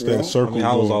 It keeps that circle.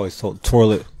 I was always told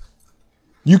twirl it.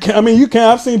 You can. I mean, you can.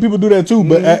 I've seen people do that too,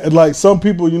 but like some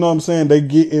people, you know what I'm saying, they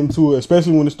get into it,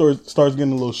 especially when it starts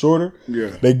getting a little shorter. Yeah,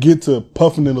 they get to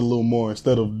puffing it a little more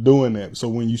instead of doing that. So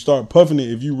when you start puffing it,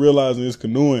 if you realize it's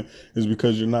canoeing, it's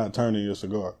because you're not turning your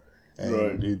cigar.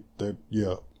 And right.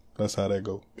 That's how that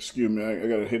go. Excuse me, I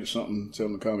gotta hit something. Tell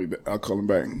them to call me back. I'll call them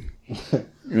back.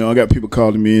 I got people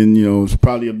calling me, and it's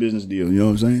probably a business deal. You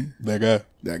know what I'm saying?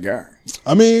 That guy.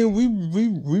 I mean,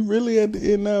 we really at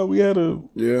the end now. We had a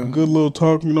good little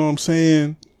talk. You know what I'm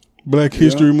saying? Black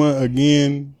History Month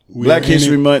again. Black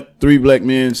History Month. 3 black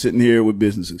men sitting here with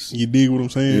businesses. You dig what I'm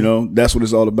saying? That's what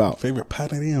it's all about. Favorite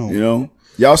pot of them.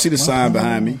 Y'all see the sign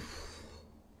behind me?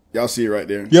 Y'all see it right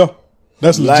there? Yeah,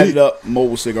 that's legit. Light It Up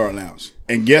Mobile Cigar Lounge.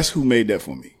 And guess who made that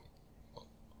for me?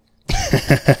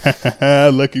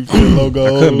 Lucky for the logo. I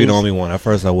couldn't be the only one. At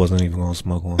first, I wasn't even going to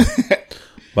smoke one.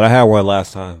 But I had one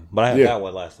last time. Yeah.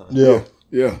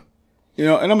 And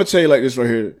I'm going to tell you like this right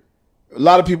here. A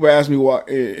lot of people ask me why.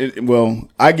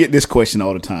 I get this question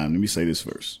all the time. Let me say this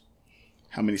first.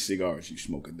 How many cigars you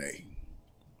smoke a day?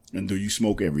 And do you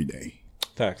smoke every day?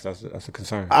 Facts. That's a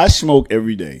concern. I smoke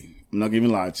every day. I'm not even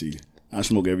lying to you. I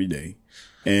smoke every day.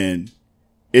 And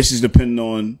it's just depending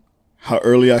on how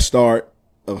early I start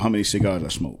of how many cigars I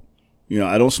smoke.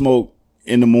 I don't smoke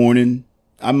in the morning.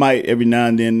 I might every now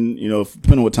and then,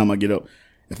 depending on what time I get up.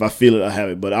 If I feel it, I have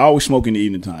it. But I always smoke in the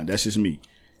evening time. That's just me.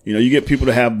 You get people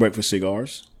to have breakfast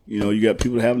cigars. You got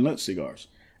people to have lunch cigars.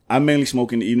 I mainly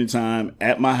smoke in the evening time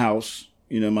at my house,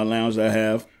 my lounge that I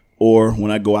have, or when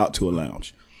I go out to a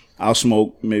lounge. I'll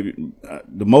smoke maybe,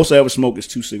 the most I ever smoke is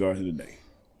 2 cigars in a day.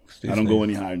 I don't go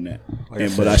any higher than that.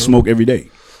 But I smoke every day,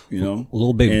 A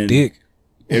little baby dick.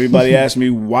 Everybody asks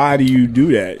me, why do you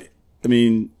do that? I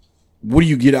mean, what do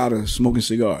you get out of smoking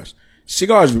cigars?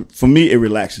 Cigars, for me, it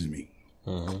relaxes me.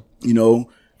 Uh-huh.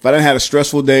 If I didn't have a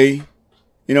stressful day,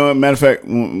 matter of fact,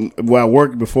 where I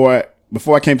worked before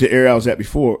I came to the area I was at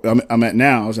before, I'm at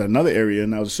now, I was at another area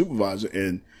and I was a supervisor,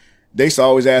 and they used to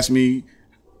always ask me,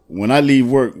 when I leave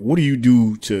work, what do you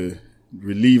do to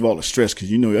relieve all the stress?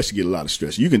 Because I used to get a lot of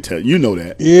stress. You can tell,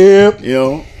 that. Yep.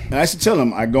 And I used to tell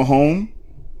them, I go home,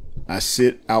 I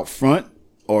sit out front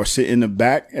or sit in the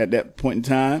back at that point in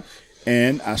time,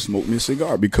 and I smoke me a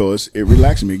cigar because it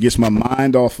relaxes me. It gets my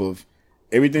mind off of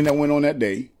everything that went on that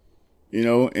day,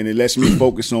 and it lets me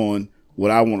focus on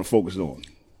what I want to focus on,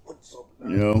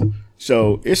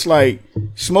 So it's like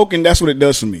smoking, that's what it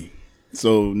does for me.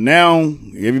 So now,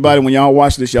 everybody, when y'all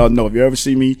watch this, y'all know, if you ever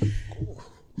see me,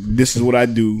 this is what I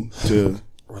do to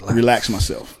relax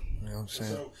myself. You know what I'm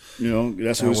saying?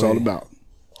 That's what it's all about.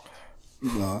 Do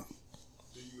you have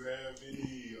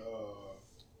any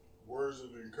words of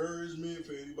encouragement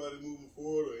for anybody moving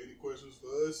forward, or any questions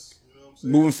for us? You know what I'm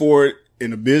saying? Moving forward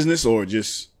in a business or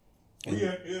just? In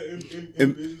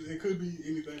business. It could be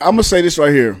anything. I'm going to say this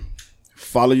right here.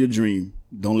 Follow your dream.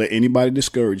 Don't let anybody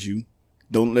discourage you.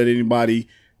 Don't let anybody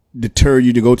deter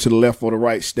you to go to the left or the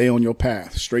right. Stay on your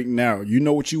path, straight and narrow. You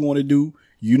know what you want to do.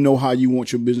 You know how you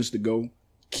want your business to go.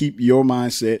 Keep your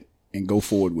mindset and go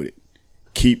forward with it.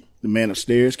 Keep the man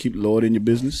upstairs. Keep the Lord in your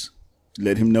business.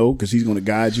 Let him know, because he's going to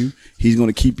guide you. He's going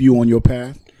to keep you on your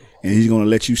path, and he's going to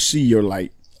let you see your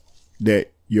light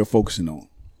that you're focusing on.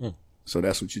 So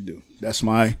that's what you do. That's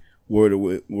my words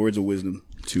of wisdom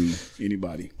to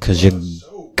anybody. Because you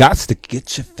got to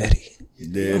get your fetty.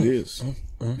 There it is.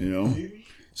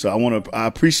 So I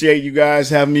appreciate you guys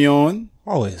having me on.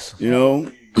 Always.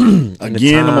 Again, I'm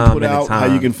gonna put out how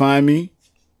you can find me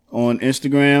on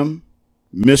Instagram,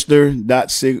 Mr._cigar.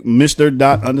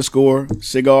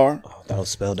 Oh, that was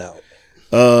spelled out.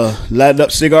 Light It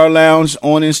Up Cigar Lounge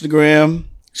on Instagram,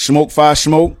 Smoke 5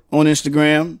 Smoke on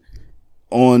Instagram,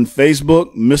 on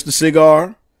Facebook, Mr.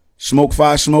 Cigar, Smoke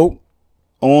 5 Smoke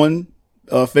on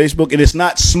Facebook, and it's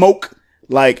not smoke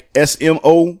like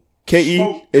SMOKE.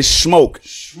 It's smoke.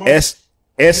 SCHMOKE.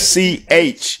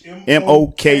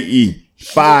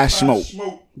 5 Smoke.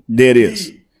 There it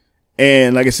is.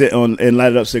 And like I said, and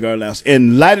Light It Up Cigar Lounge.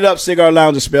 And Light It Up Cigar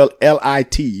Lounge is spelled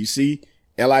LIT. You see?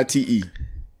 LITE.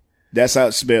 That's how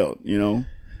it's spelled, A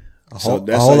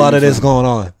whole lot of this going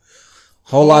on.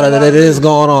 Whole lot of it is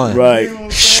going on.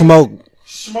 Right. Smoke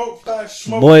 5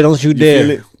 Smoke. Boy, don't you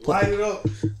dare. Light it up.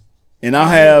 And I'll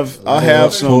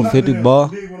have some 50 bar.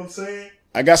 Dig what I'm saying?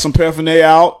 I got some paraphernalia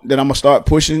out that I'm gonna start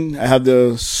pushing. I have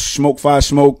the Smoke 5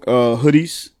 Smoke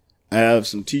hoodies. I have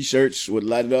some t-shirts with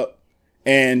Light It Up,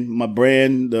 and my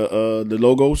brand, the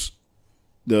logos,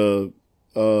 the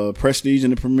Prestige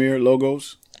and the Premier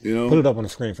logos. Put it up on the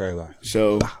screen for everybody.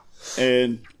 So,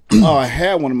 and I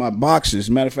had one of my boxes.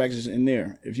 Matter of fact, it's in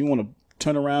there. If you want to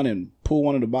turn around and pull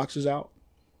one of the boxes out,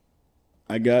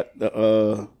 I got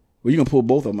the Well, you can pull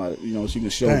both of them out, so you can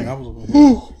show Dang, me. I was over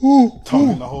here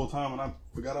talking the whole time and I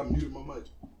forgot I muted my mic.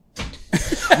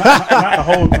 not the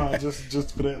whole time,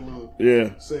 just for that little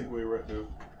segue right there.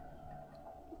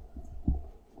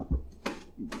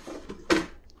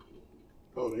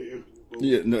 Oh,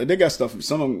 they got stuff.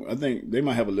 Some of them, I think they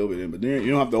might have a little bit in, but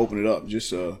you don't have to open it up.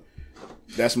 Just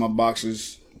that's my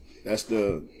boxes. That's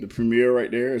the Premier right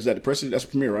there. Is that the Prestige? That's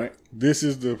the Premier, right? This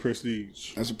is the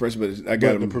Prestige. That's the Prestige, but I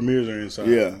got them. The Premiers are inside.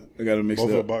 Yeah, I got them mixed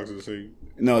Both up. of the boxes say.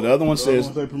 No, the other one says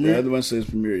Premier? The other one says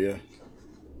Premier. Yeah.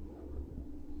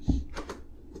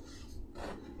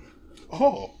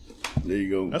 Oh, there you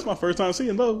go. That's my first time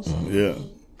seeing those. Yeah.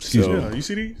 Yeah, you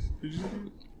see these? Did you see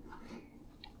these?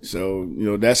 So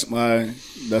that's my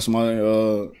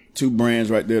 2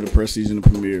 brands right there, the Prestige and the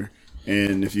Premier.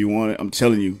 And if you want it, I'm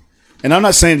telling you. And I'm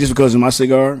not saying just because of my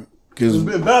cigar, because it's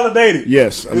been validated.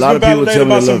 Yes, a lot of people tell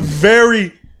me some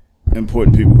very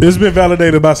important people. It's been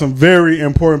validated by some very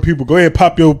important people. Go ahead,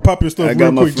 pop your stuff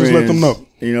real quick. Just let them know.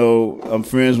 I'm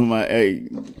friends with my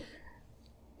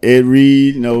Ed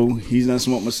Reed. He's done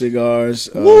smoked my cigars.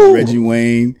 Reggie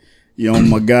Wayne.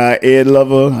 My guy Ed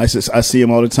Lover. I see him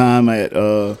all the time at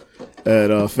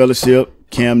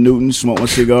Fellowship. Cam Newton smoked my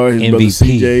cigar. His MVP. brother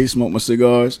CJ smoked my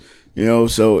cigars.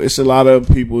 So it's a lot of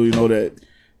people, that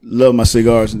love my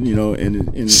cigars,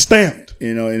 and stamped,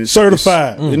 and it's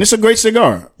certified, and it's a great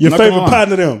cigar. Your favorite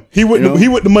partner, them. He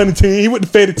with the money team. He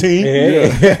with the Fetty team.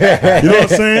 Yeah. You know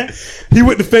what I'm saying? He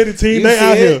with the Fetty team. They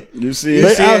out here. You see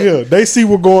it? They out here. They see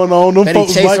what's going on. Them Fetty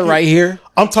folks Chaser like it. right here.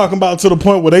 I'm talking about to the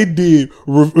point where they did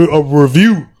a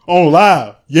review on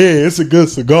live. Yeah, it's a good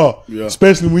cigar. Yeah.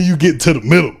 Especially when you get to the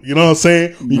middle. You know what I'm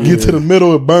saying? When you get to the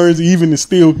middle, it burns even. It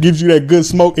still gives you that good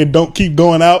smoke and don't keep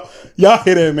going out. Y'all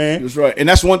hear that, man? That's right. And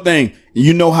that's one thing.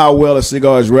 You know how well a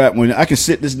cigar is wrapped when I can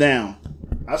sit this down.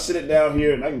 I sit it down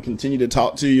here and I can continue to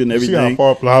talk to you and everything. See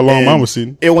how long mine was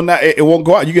sitting. It won't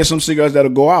go out. You get some cigars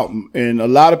that'll go out. And a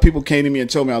lot of people came to me and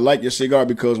told me I like your cigar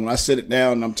because when I sit it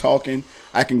down and I'm talking,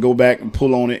 I can go back and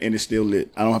pull on it and it's still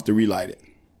lit. I don't have to relight it.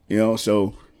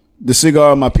 So the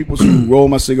cigar, my people who roll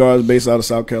my cigars based out of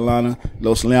South Carolina,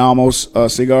 Los Leamos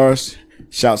cigars.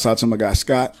 Shouts out to my guy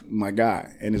Scott, my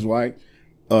guy, and his wife,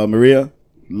 Maria.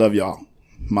 Love y'all,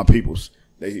 my peoples.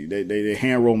 They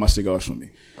hand roll my cigars for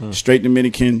me. Straight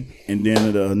Dominican and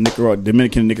then the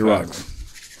Nicaragua.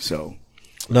 So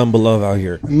nothing but love out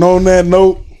here. And on that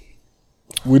note,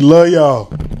 we love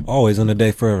y'all. Always on the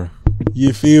day forever.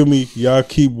 You feel me? Y'all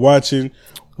keep watching.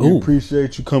 We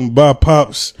appreciate you coming by,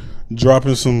 Pops.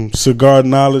 Dropping some cigar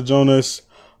knowledge on us,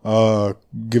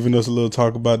 giving us a little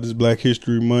talk about this Black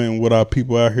History Month and what our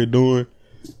people out here doing.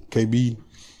 KB, what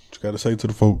you got to say to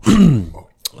the folks?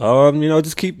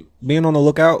 Just keep being on the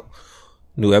lookout.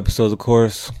 New episodes, of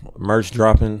course. Merch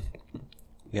dropping.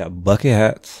 We got bucket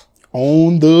hats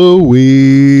on the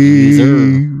way.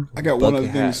 I got one other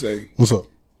thing to say. What's up?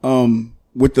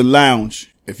 With the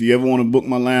lounge, if you ever want to book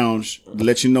my lounge, to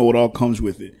let you know what all comes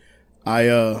with it.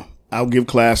 I'll give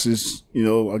classes,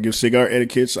 I'll give cigar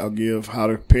etiquettes. I'll give how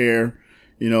to pair,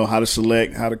 how to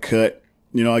select, how to cut.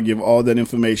 I give all that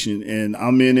information and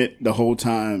I'm in it the whole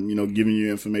time, giving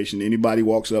you information. Anybody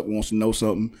walks up and wants to know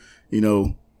something,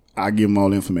 I give them all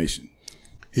the information.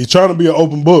 He's trying to be an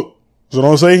open book. So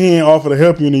don't say he ain't offer to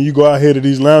help you and then you go out here to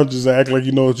these lounges and act like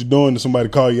you know what you're doing and somebody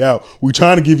call you out. We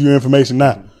trying to give you information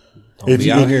now. Don't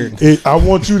be out here. I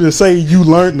want you to say you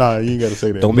learned. Nah, you ain't got to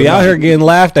say that. Don't be out here getting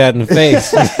laughed at in the face.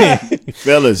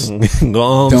 Fellas, go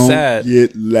home don't sad.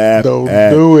 Get laughed don't at.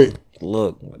 Do it.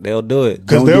 Look, they'll do it.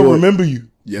 Because they'll remember you.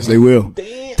 Yes, they will.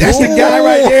 Damn. That's the guy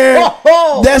right there.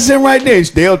 That's him right there.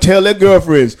 They'll tell their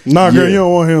girlfriends. Nah, girl, you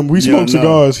don't want him. We smoke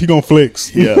cigars. He gonna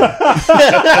flex.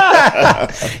 Yeah.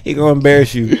 He gonna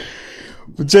embarrass you.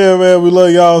 But yeah, man, we love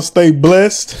y'all. Stay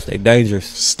blessed. Stay dangerous.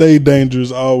 Stay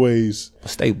dangerous always.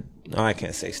 I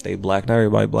can't say stay black. Not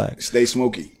everybody black. Stay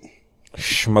smoky.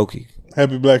 Smoky.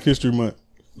 Happy Black History Month.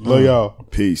 Love y'all.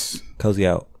 Peace. Cozy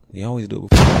out. You always do it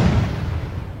before.